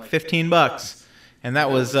like $15, and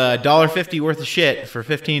that was $1.50 worth of shit for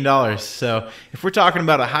 $15. So if we're talking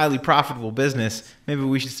about a highly profitable business, maybe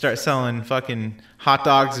we should start selling fucking hot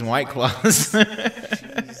dogs and White Claws,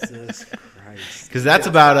 Jesus Christ. because that's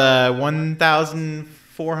about a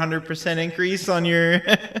 1,400% increase on your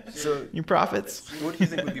So, your profits. what do you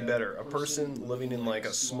think would be better? A person living in like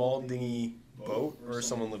a small dingy boat or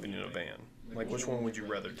someone living in a van? Like, which one would you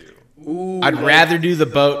rather do? Ooh, I'd rather do the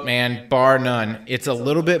boat, man, bar none. It's a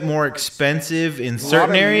little bit more expensive in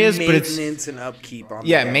certain areas, but it's maintenance and upkeep on.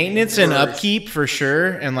 yeah, the maintenance and first. upkeep for sure,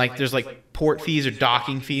 and like there's like port fees or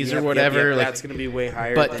docking fees Yep, or yep, whatever. yep, like, that's gonna be way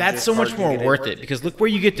higher. but than that's just so much parking more it in. worth it because look where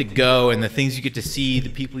you get to go and the things you get to see, the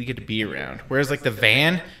people you get to be around. Whereas like the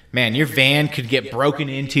van, man, your van could get broken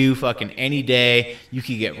into fucking any day. You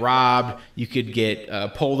could get robbed. You could get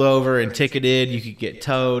pulled over and ticketed. You could get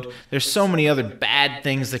towed. There's so many other bad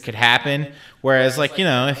things that could happen. Whereas like,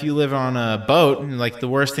 if you live on a boat, like the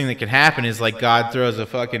worst thing that could happen is like God throws a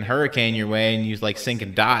fucking hurricane your way and you like sink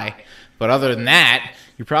and die. But other than that,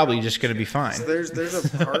 you're probably just going to be fine. So there's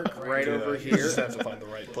a park right over You here. just have to find the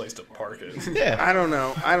right place to park it. Yeah. I don't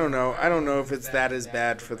know if it's that as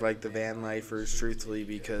bad for like the van lifers, truthfully,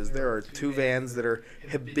 because there are 2 vans that are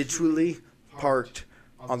habitually parked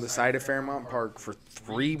on the side of Fairmount Park for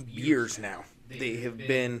 3 years now. They have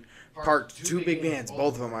been parked, 2 big vans,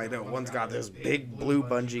 both of them I know. One's got this big blue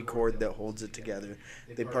bungee cord that holds it together.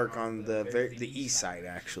 They park on the east side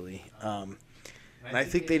actually. And I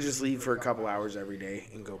think they just leave for a couple hours every day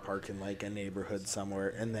and go park in like a neighborhood somewhere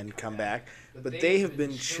and then come back. But they have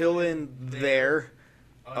been chilling there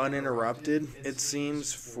uninterrupted, it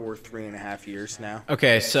seems, for 3.5 years now.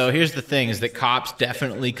 Okay, so here's the thing: is that cops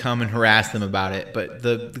definitely come and harass them about it, but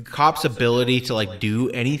the cops' ability to like do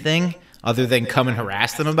anything other than come and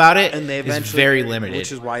harass them about it And they is eventually, very limited.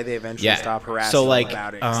 which is why they eventually Yeah. stop harassing So, like, them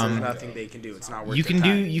about it. 'Cause there's nothing they can do. It's not worth you their can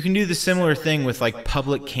time. do the similar thing with like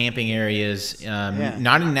public camping areas,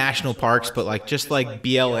 not in national parks, but like just like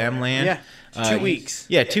BLM land. Yeah. 2 weeks.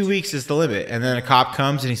 Yeah, 2 weeks is the limit, and then a cop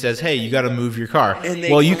comes and he says, "Hey, you got to move your car." And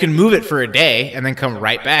they Well, you come- can move it for a day and then come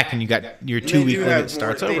right back, and you got your They 2 week do limit have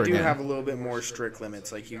starts more, over They do again. have a little bit more strict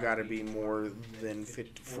limits. Like you got to be more than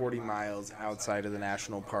 40 miles outside of the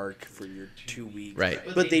national park for your 2 weeks. Right.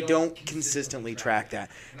 But they don't consistently track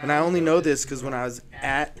that. And I only know this because when I was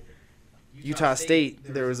at Utah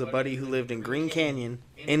State, there was a buddy who lived in Green Canyon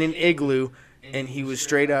in an igloo and he was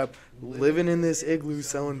straight up living in this igloo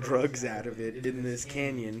selling drugs out of it in this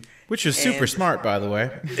canyon. Which was super And smart, by the way.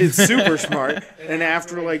 It's super smart. And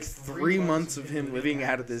after like 3 months of him living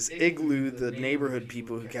out of this igloo, the neighborhood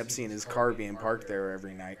people who kept seeing his car being parked there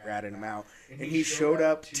every night ratted him out. And he showed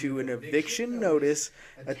up to an eviction notice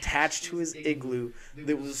attached to his igloo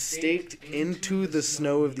that was staked into the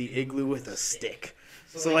snow of the igloo with a stick.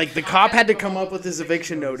 So, like, the cop had to come up with his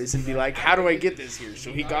eviction notice and be like, how do I get this here?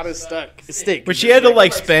 So he got a stick. But you had to,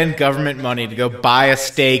 like, spend government money to go buy a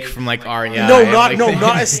steak from, like, REI. No, like,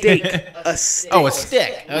 not a steak. A stick. Oh, a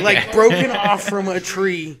stick. Okay. Like, broken off from a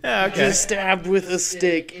tree. Yeah, okay. Just stabbed with a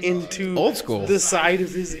stick into Old school. the side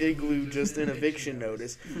of his igloo, just an eviction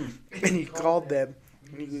notice. And he called them,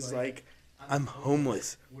 and he was like, I'm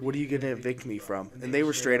homeless. What are you going to evict me from? And they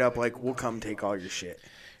were straight up like, we'll come take all your shit.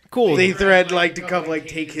 Cool. They threatened like to come like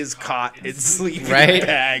take his cot and sleeping Right?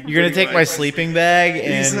 bag. You're going to pretty take my much. sleeping bag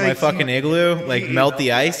He's and my like- fucking igloo? Like, melt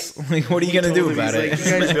the ice? Like, what are you going to do He's about like, it?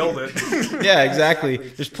 "You guys Build it. Yeah, exactly.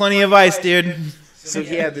 There's plenty of ice, dude. So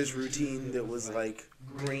he had this routine that was like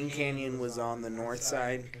Green Canyon was on the north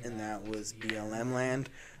side, and that was BLM land.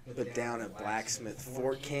 But down at Blacksmith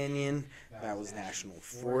Fork Canyon, that was National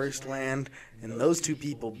Forest land. And those two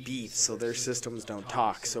people beef, so their systems don't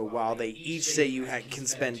talk. So while they each say you can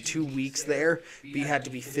spend 2 weeks there, but you had to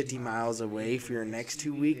be 50 miles away for your next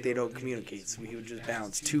 2 weeks, they don't communicate. So he would just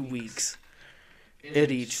bounce 2 weeks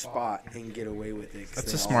at each spot and get away with it. 'cause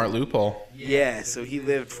That's they a smart all- loophole. Yeah, so he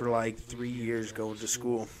lived for like 3 years going to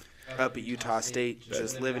school up at Utah State,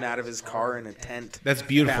 just living out of his car in a tent. That's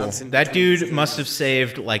beautiful. Bouncing That between dude must have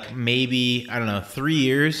saved like maybe, I don't know, 3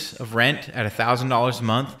 years of rent at $1,000 a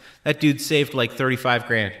month. That dude saved like 35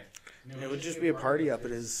 grand. It would just be a party up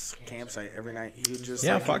at his campsite every night. He would just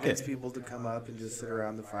Yeah, like, fuck convince it. people to come up and just sit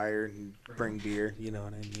around the fire and bring beer. You know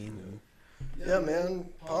what I mean? Yeah, man,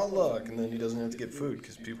 potluck, and then he doesn't have to get food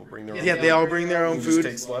because people bring their own. Yeah, they all bring their own He just food.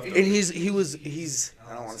 takes And leftovers. he's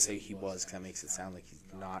I don't want to say he was because that makes it sound like he's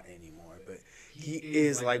not anymore, but he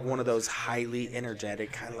is like one of those highly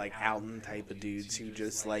energetic, kind of like Alton type of dudes who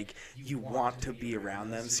just like you want to be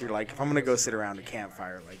around them. So you're like, if I'm gonna go sit around a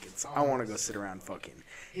campfire, like I want to go sit around fucking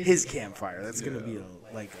his campfire. That's gonna be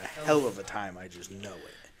like a hell of a time. I just know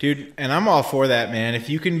it. Dude, and I'm all for that, man. If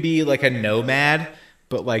you can be like a nomad,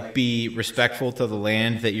 but like be respectful to the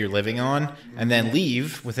land that you're living on, and then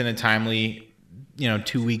leave within a timely,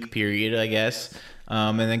 2-week period, I guess,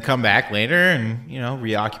 and then come back later and,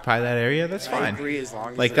 reoccupy that area, that's I fine. agree as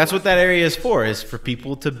long as Like, it that's works. what that area is for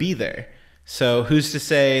people to be there. So who's to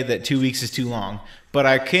say that 2 weeks is too long? But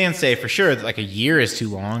I can say for sure that like a year is too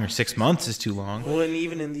long or 6 months is too long. Well, and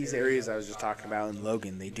even in these areas I was just talking about in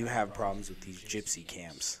Logan, they do have problems with these gypsy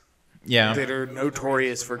camps. Yeah. That are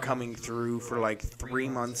notorious for coming through for like 3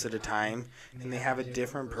 months at a time, and they have a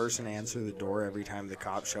different person answer the door every time the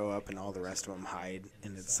cops show up, and all the rest of them hide,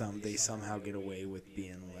 and they somehow get away with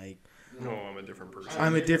being like, No, I'm a different person.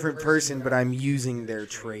 I'm a different person, but I'm using their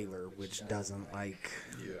trailer, which doesn't like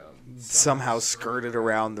somehow skirted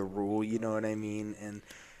around the rule, you know what I mean? And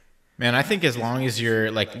Man, I think as long as you're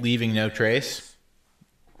like leaving no trace,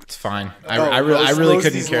 it's fine. I most really of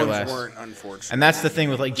couldn't these care ones less. weren't, unfortunately. And that's the thing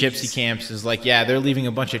with like gypsy camps is like, yeah, they're leaving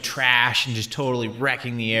a bunch of trash and just totally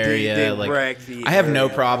wrecking the area. They like, wreck the I have no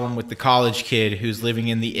area. problem with the college kid who's living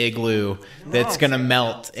in the igloo that's gonna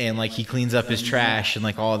melt and like he cleans up his trash and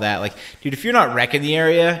like all of that. Like, dude, if you're not wrecking the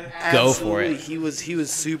area, go for Absolutely. it. He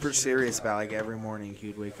was super serious about like every morning he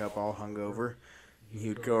would wake up all hungover. He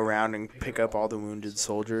would go around and pick up all the wounded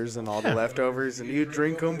soldiers and all the leftovers, and he would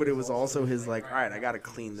drink them. But it was also his like, all right, I gotta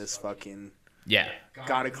clean this place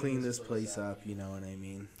up. You know what I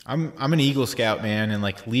mean? I'm an Eagle Scout, man, and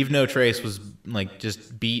like leave no trace was like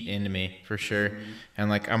just beat into me for sure. And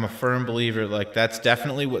like I'm a firm believer like that's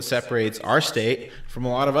definitely what separates our state from a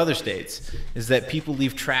lot of other states is that people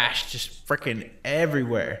leave trash just freaking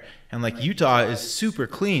everywhere. And like Utah is super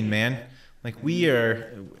clean, man. Like we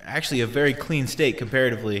are actually a very clean state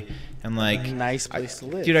comparatively. And like Nice place to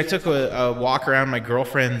live. Dude, I took a walk around my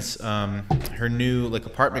girlfriend's her new like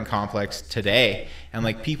apartment complex today, and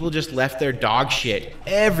like people just left their dog shit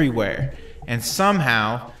everywhere, and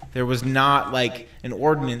somehow there was not like an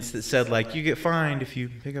ordinance that said like you get fined if you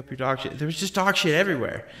pick up your dog shit. There was just dog shit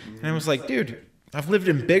everywhere, and I was like, dude, I've lived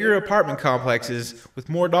in bigger apartment complexes with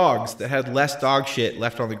more dogs that had less dog shit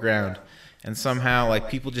left on the ground, and somehow like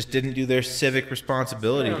people just didn't do their civic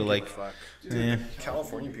responsibility to like. Fuck. Yeah.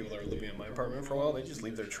 California people that were living in my apartment for a while, they just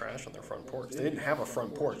leave their trash on their front porch. They didn't have a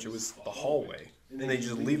front porch; it was the hallway, and they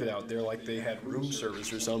just leave it out there like they had room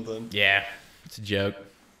service or something. Yeah, it's a joke.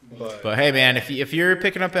 But hey, man, if you're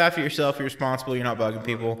picking up after yourself, you're responsible. You're not bugging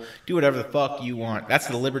people. Do whatever the fuck you want. That's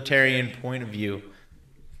the libertarian point of view.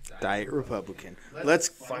 Diet Republican.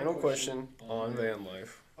 Final question on van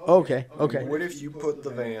life. Okay. What if you put the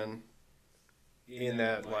van in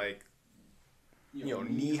that, like,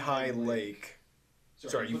 knee-high lake?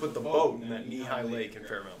 Sorry, you put the boat in that knee-high lake in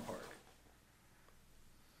Fairmount Park.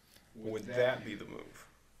 Would that be the move?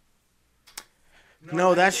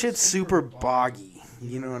 No, that shit's super boggy.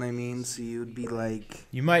 You know what I mean? So you'd be like,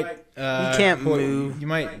 You might. you can't move. You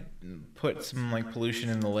might put some like pollution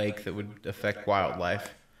in the lake that would affect wildlife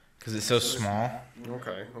because it's so small.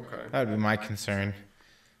 Okay. That would be my concern.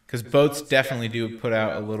 Because boats definitely do put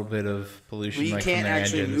out a little bit of pollution. We like can't from their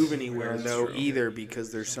actually engines. move anywhere That's though true. either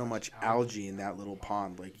because there's so much algae in that little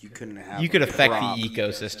pond. Like you couldn't have. You could a affect crop. the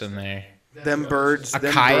ecosystem there. Them birds. A them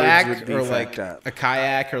birds kayak would be or fucked like up. a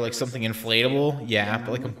kayak or like something inflatable, yeah.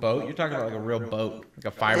 But like a boat, you're talking about like a real boat, like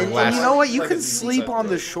a And fiberglass. you know what? You Like can a sleep decent on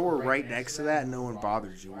the size shore right next to that, and no one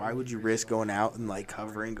bothers you. Why would you risk going out and like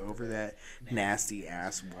covering over that nasty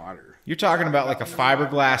ass water? You're talking about like a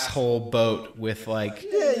fiberglass whole boat with like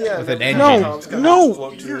Yeah. with an engine. No,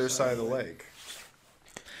 Float to the other side of the lake.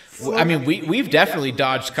 I mean, we've definitely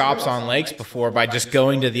dodged cops on lakes before by just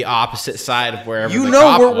going to the opposite side of wherever You the know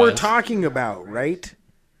cop what we're was. talking about, right?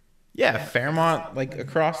 Yeah, Fairmont, like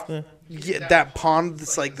across the. Yeah, that pond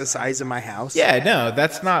that's like the size of my house. Yeah, no,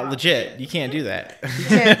 that's not legit. You can't do that.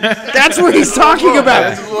 That's what he's talking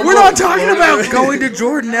about. We're not talking about going to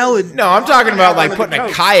Jordanelle and No, I'm talking about like putting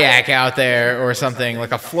a kayak out there or something,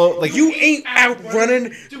 like a float. Like you ain't out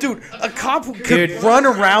running, dude. A cop could Dude. run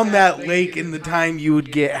around that lake in the time you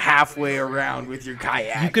would get halfway around with your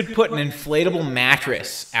kayak. you could put an inflatable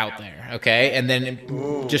mattress out there, okay, and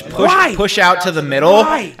then just Why? push out to the middle,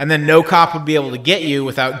 Why? and then no cop would be able to get you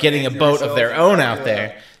without getting a boat of their own out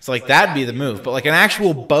there. So like that'd be the move. But like an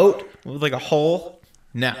actual boat with like a hole,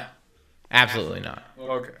 no, absolutely not.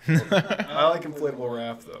 Okay. I like inflatable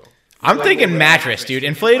raft though. I'm thinking mattress, dude.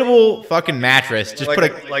 Inflatable fucking mattress. Just put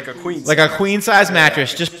a like a queen. like a queen size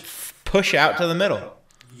mattress. Just push out to the middle.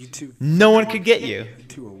 You two No one could get you.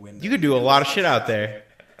 to a window. You could do a lot of shit out there.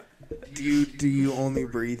 Do you only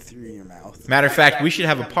breathe through your mouth? Matter of fact, we should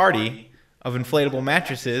have a party of inflatable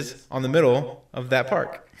mattresses on the middle of that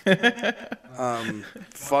park.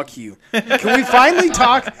 Fuck you. Can we finally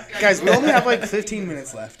talk, guys? We only have like 15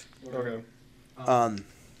 minutes left. Okay.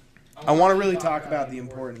 I want to really talk about the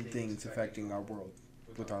important things affecting our world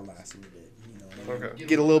with our last little bit. You know what I mean? Okay.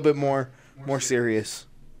 Get a little bit more serious.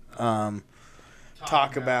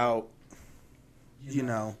 Talk about,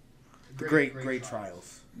 the great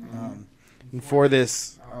trials. And for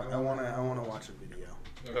this, I want to watch a video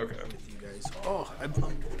Okay. with you guys. Oh, I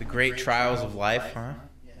bumped. The great trials of life, huh?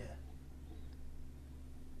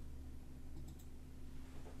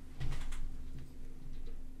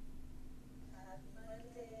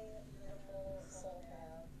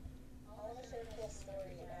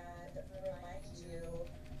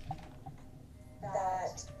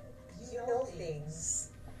 That you know things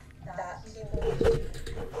that people need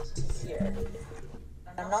to hear.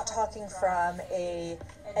 I'm not talking from a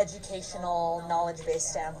educational, knowledge-based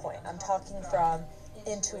standpoint. I'm talking from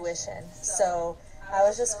intuition. So I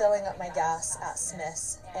was just filling up my gas at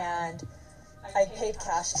Smith's, and I paid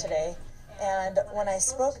cash today. And when I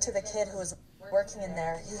spoke to the kid who was working in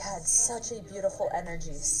there, he had such a beautiful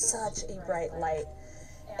energy, such a bright light.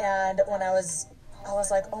 And when I was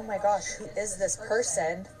like, oh my gosh, who is this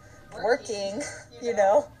person working,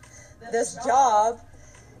 this job?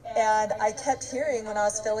 And I kept hearing when I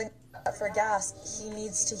was filling up for gas, he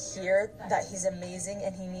needs to hear that he's amazing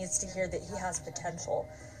and he needs to hear that he has potential.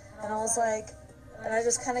 And I was like, and I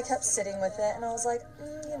just kind of kept sitting with it, and I was like,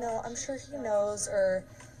 I'm sure he knows, or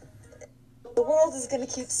the world is going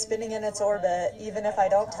to keep spinning in its orbit even if I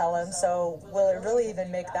don't tell him, so will it really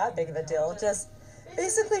even make that big of a deal? Just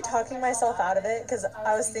basically talking myself out of it, because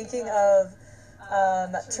I was thinking of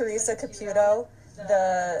Teresa Caputo,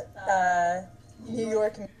 the New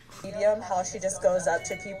York medium, how she just goes up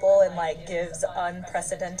to people and like gives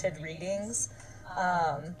unprecedented readings.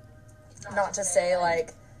 Not to say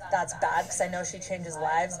like that's bad, because I know she changes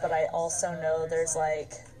lives, but I also know there's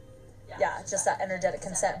just that energetic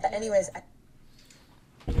consent. But anyways,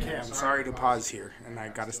 Okay, I'm sorry to pause here, and I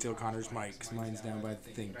got to steal Connor's mic because mine's down by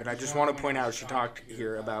the thing. But I just want to point out she talked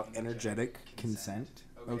here about energetic consent,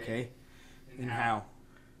 okay, and how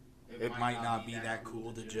it might not be that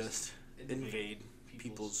cool to just invade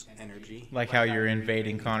people's energy. Like how you're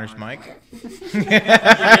invading Connor's mic.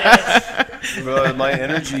 My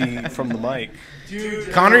energy from the mic.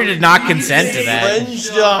 Connor did not consent to that.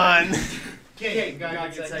 John.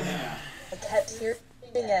 I kept hearing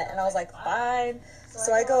it. And I was like, fine.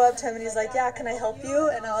 So I go up to him and he's like, yeah, can I help you?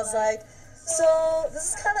 And I was like, so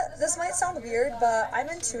this might sound weird, but I'm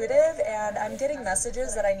intuitive and I'm getting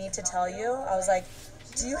messages that I need to tell you. I was like,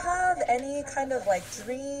 do you have any kind of like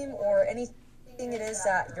dream or anything it is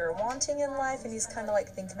that you're wanting in life? And he's kind of like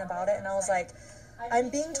thinking about it. And I was like, I'm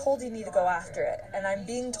being told you need to go after it. And I'm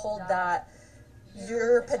being told that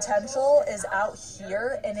your potential is out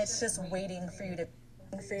here and it's just waiting for you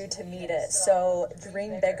to meet it. So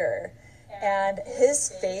dream bigger. And his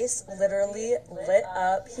face literally lit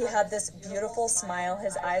up. He had this beautiful smile.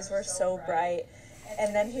 His eyes were so bright.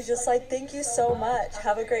 And then he's just like, thank you so much.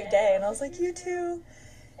 Have a great day. And I was like, you too.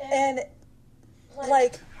 And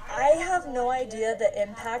like, I have no idea the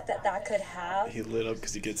impact that could have. He lit up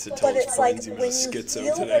because he gets to tell But his it's like friends he when was you a schizo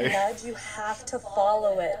feel the today. nudge, you have to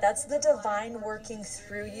follow it. That's the divine working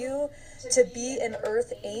through you to be an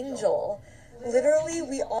earth angel. Literally,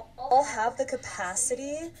 we all have the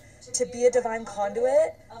capacity to be a divine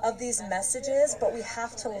conduit of these messages, but we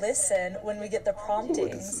have to listen when we get the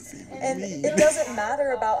promptings. And it doesn't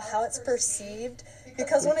matter about how it's perceived,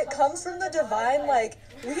 because when it comes from the divine, like,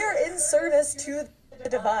 we are in service to the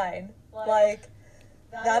divine. Like,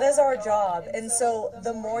 that is our job. And so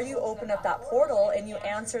the more you open up that portal and you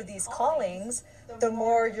answer these callings, the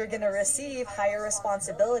more you're going to receive higher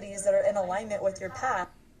responsibilities that are in alignment with your path.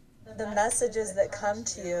 The messages that come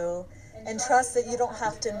to you, and trust that you don't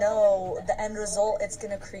have to know the end result it's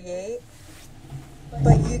going to create,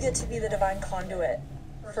 but you get to be the divine conduit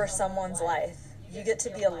for someone's life. You get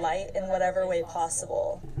to be a light in whatever way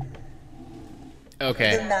possible.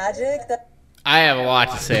 Okay. The magic that I have a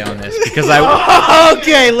lot to say on this because I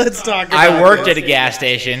Okay, let's talk about I worked at a gas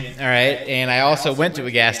station, all right, and I also went to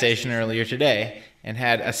a gas station earlier today and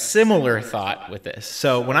had a similar thought with this.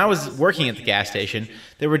 So when I was working at the gas station,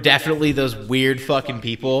 there were definitely those weird fucking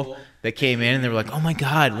people that came in and they were like, oh my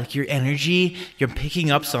God, like your energy, you're picking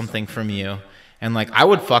up something from you. And like I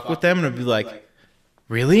would fuck with them and I'd be like,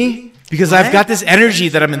 really? Because I've got this energy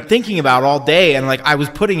that I've been thinking about all day and like I was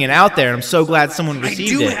putting it out there and I'm so glad someone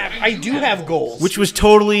received it. I do have goals. Which was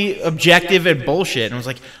totally objective and bullshit. And I was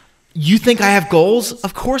like, you think I have goals?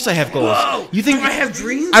 Of course I have goals. Whoa, You think do I have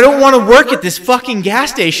dreams? I don't want to work at this fucking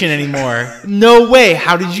gas station anymore. No way.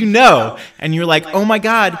 How did you know? And you're like, oh my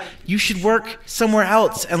God, you should work somewhere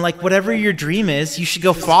else. And like whatever your dream is, you should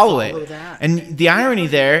go follow it. And the irony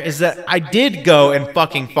there is that I did go and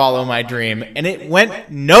fucking follow my dream and it went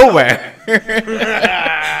nowhere.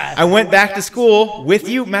 I went back to school with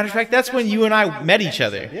you. Matter of fact, that's when you and I met each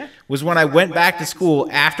other. Was when I went back to school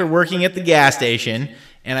after working at the gas station.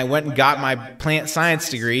 And I went and got my plant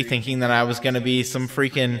science degree thinking that I was going to be some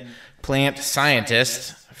freaking plant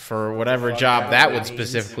scientist for whatever job that would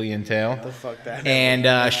specifically entail.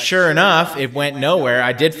 And sure enough, it went nowhere.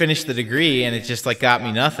 I did finish the degree and it just like got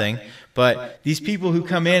me nothing. But these people who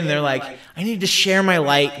come in, they're like, I need to share my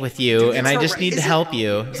light with you and I just need to help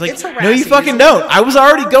you. It's like, no, you fucking don't. I was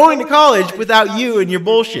already going to college without you and your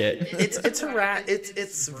bullshit.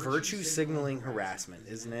 It's virtue signaling harassment,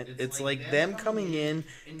 isn't it? It's like them coming in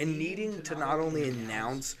and needing to not only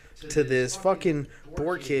announce to this fucking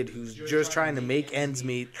poor kid who's just trying to make ends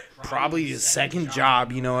meet, probably his second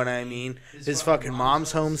job, you know what I mean? His fucking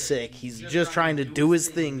mom's homesick. He's just trying to do his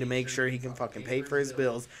thing to make sure he can fucking pay for his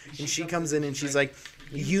bills. And she comes in and she's like,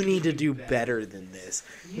 you need to do better than this.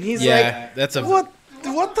 And he's like, that's a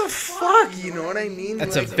what the fuck? You know what I mean?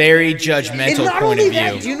 That's like, a very and judgmental not point only of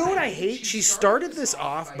that, view. do you know what I hate? She started this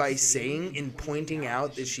off by saying and pointing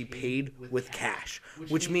out that she paid with cash,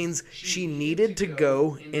 which means she needed to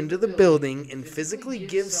go into the building and physically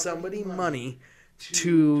give somebody money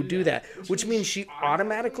to do that, which means she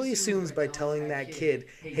automatically assumes by telling that kid,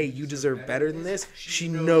 hey, you deserve better than this, she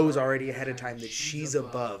knows already ahead of time that she's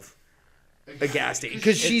above a gas station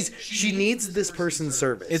because she needs this person's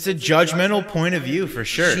service. It's a judgmental point of view for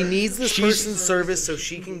sure. She needs this person's service so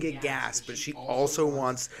she can get gas, but she also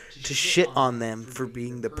wants to shit on them for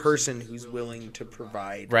being the person who's willing to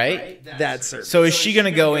provide that service. So is she going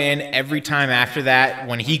to go in every time after that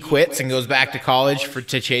when he quits and goes back to college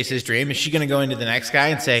to chase his dream? Is she going to go into the next guy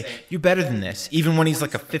and say, you're better than this, even when he's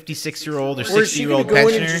like a 56-year-old or 60-year-old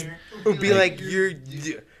pensioner? Or be like,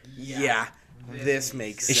 yeah. This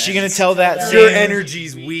makes sense. Is she going to tell that your same...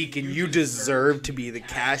 energy's weak and you deserve to be the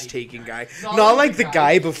cash-taking guy? Not like the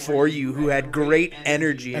guy before you who had great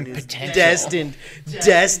energy and is destined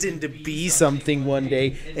to be something one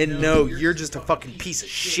day. And no, you're just a fucking piece of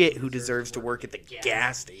shit who deserves to work at the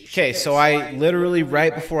gas station. Okay, so I literally,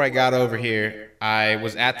 right before I got over here, I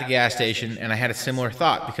was at the gas station and I had a similar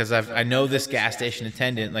thought because I know this gas station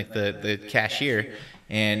attendant, like the cashier,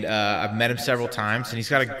 And I've met him several times, and he's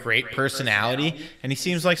got a great personality, and he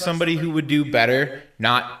seems like somebody who would do better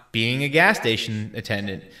not being a gas station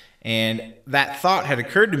attendant. And that thought had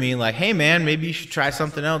occurred to me, like, hey, man, maybe you should try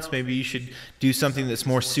something else. Maybe you should do something that's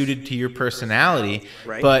more suited to your personality.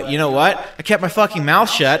 Right. But you know what? I kept my fucking mouth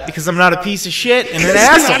shut because I'm not a piece of shit and an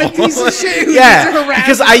asshole. Not a piece of shit who's Yeah, harassing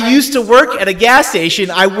because I used to work at a gas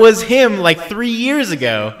station. I was him like 3 years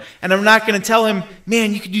ago. And I'm not going to tell him,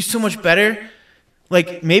 man, you could do so much better.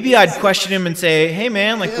 Like, maybe I'd question him and say, hey,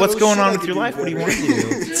 man, like, what's going on with your life? What do you want to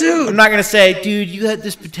do? Dude. I'm not going to say, dude, you got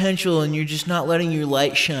this potential and you're just not letting your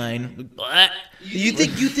light shine. What? You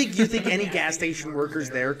think any gas station workers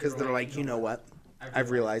there because they're like, you know what?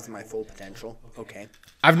 I've realized my full potential. Okay.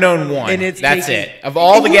 I've known one. And it's That's taken- it. Of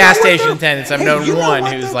all the And you gas know what, station though? attendants, I've Hey, known you know one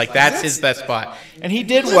what, who's though? like, that's his best spot. And he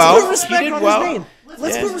did Let's well. put respect He did on well. his name.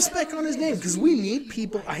 Let's Yeah. put respect on his name because we need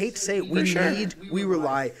people. I hate to say it, we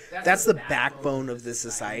rely. That's the backbone of this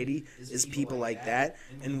society is people like that,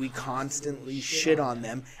 and we constantly shit on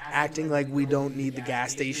them, acting like we don't need the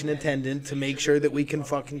gas station attendant to make sure that we can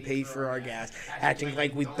fucking pay for our gas, acting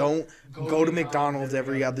like we don't go to McDonald's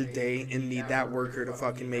every other day and need that worker to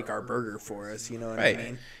fucking make our burger for us. You know what Right. I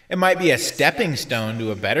mean? It might be a stepping stone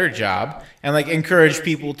to a better job and like encourage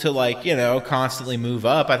people to like, you know, constantly move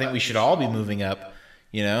up. I think we should all be moving up.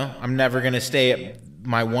 You know, I'm never going to stay at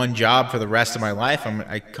my one job for the rest of my life.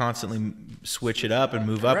 I constantly switch it up and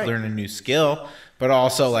move up, Right. learn a new skill. But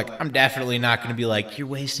also, like, I'm definitely not going to be like, you're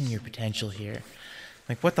wasting your potential here.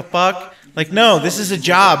 Like, what the fuck? Like, no, this is a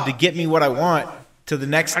job to get me what I want to the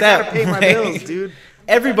next I step. gotta pay my Like, bills, dude.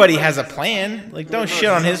 Everybody has a plan. Like, don't shit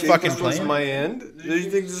on his fucking This was plan. my end? Do you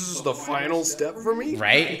think this is the final step for me?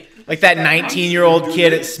 Right? Like that 19-year-old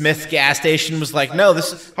kid at Smith's gas station was like, no,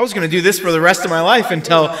 I was going to do this for the rest of my life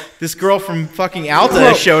until this girl from fucking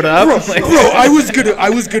Alta showed up. Like, Bro, I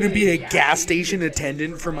was gonna be a gas station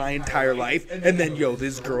attendant for my entire life, and then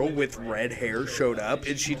this girl with red hair showed up,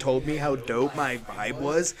 and she told me how dope my vibe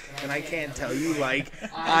was, and I can't tell you, like,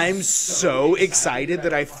 I'm so excited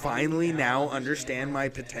that I finally now understand my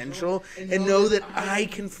potential and know that I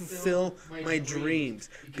can fulfill my dreams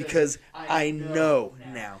because I know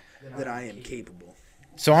now that I am capable.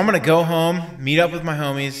 so I'm going to go home, meet up with my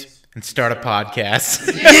homies, and start a podcast.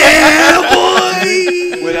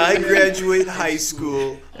 When I graduate high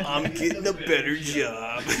school, I'm getting a better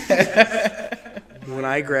job. When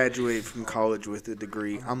I graduate from college with a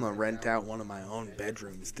degree, I'm gonna rent out one of my own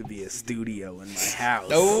bedrooms to be a studio in my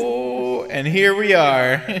house. Oh, and here we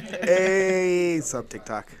are. Hey, sup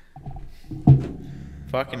TikTok?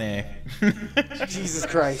 Fucking A. Jesus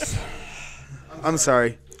Christ. I'm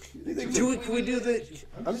sorry. Can we do the?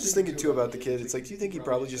 I'm just thinking too about the kid. It's like, do you think he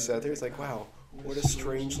probably just sat there? It's like, wow, what a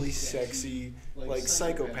strangely sexy, like,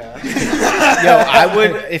 psychopath. Yo, I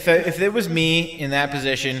would, if it was me in that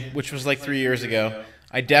position, which was like 3 years ago,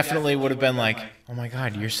 I definitely would have been like, oh my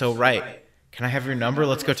God, you're so right. Can I have your number?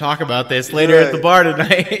 Let's go talk about this later at the bar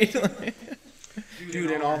tonight.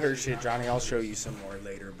 Dude, and all her shit, Johnny. I'll show you some more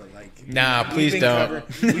later, but like. Nah, please don't.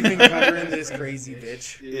 We've been covering this crazy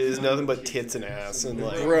bitch. It is nothing but tits and ass and,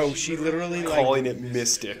 like, Bro, she literally calling like it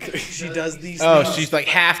mystic. she does these. Oh, things. she's like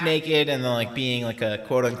half naked and then like being like a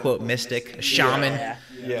quote unquote mystic, a shaman,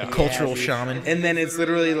 Yeah. a cultural shaman. And then it's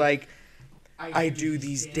literally like, I do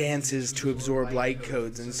these dances to absorb light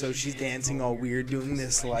codes, and so she's dancing all weird, doing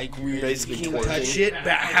this like weird Basically King twerking. Tut shit.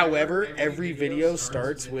 But however, every video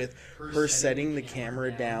starts with her setting the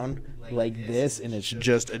camera down like this, and it's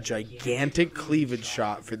just a gigantic cleavage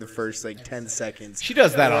shot for the first like 10 seconds. She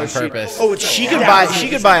does that Oh, on she- purpose. oh, it's she a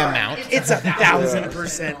could buy a mount. It's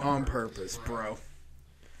 1,000% on purpose, bro.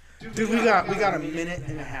 Dude, we got a minute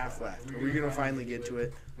and a half left. Are we gonna finally get to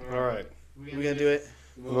it? All right. We gonna do it?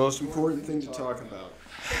 The most important thing to talk about.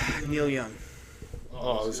 Neil Young.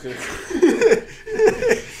 Oh, I was going to...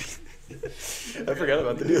 I forgot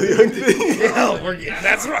about the Neil Young thing.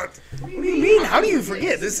 That's right. What do you mean? How do you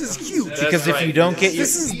forget? This is huge. Because if you don't get your,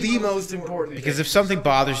 This is the most important. because if something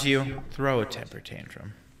bothers you, throw a temper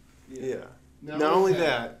tantrum. Yeah. Not only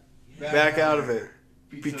that, back out of it.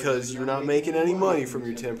 Because you're not making any money from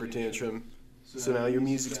your temper tantrum. So now your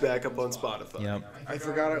music's back up on Spotify. Yep. I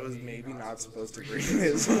forgot I was maybe not supposed to bring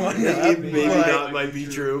this one up. Maybe but, not might be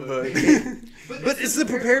true, but... But it's the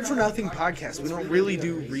Prepared for Nothing podcast. We don't really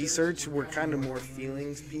do research. We're kind of more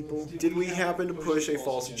feelings people. Did we happen to push a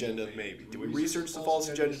false agenda? Maybe. Did we research the false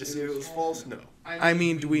agenda to see if it was false? No. I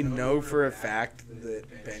mean, do we know for a fact that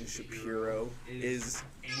Ben Shapiro is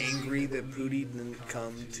angry that Pootie didn't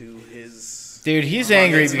come to his... Dude, he's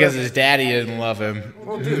angry because his daddy didn't love him.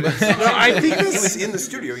 No, I think He was this... in the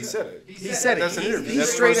studio. He said it. He said it. That's an interview. He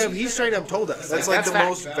That's straight most- up. He straight up told us. That's like the fact.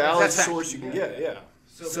 most valid That's fact. source you can get. Yeah.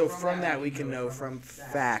 So from that, we can know from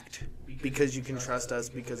fact, because you can trust us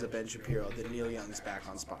because of Ben Shapiro, that Neil Young's back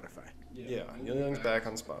on Spotify. Yeah, Neil Young's back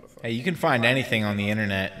on Spotify. Hey, you can find anything on the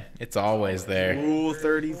internet. It's always there. Rule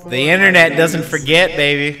 34. The internet doesn't forget,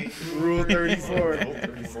 baby. Rule 34.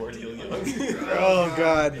 34 Neil Young. Oh,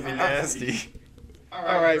 God. Nasty.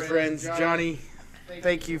 All right, friends. Johnny,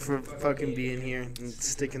 thank you for fucking being here and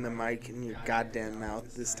sticking the mic in your goddamn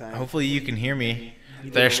mouth this time. Hopefully you can hear me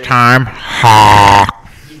this time.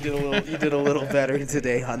 You did a little better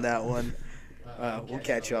today on that one. We'll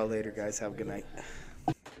catch y'all later, guys. Have a good night.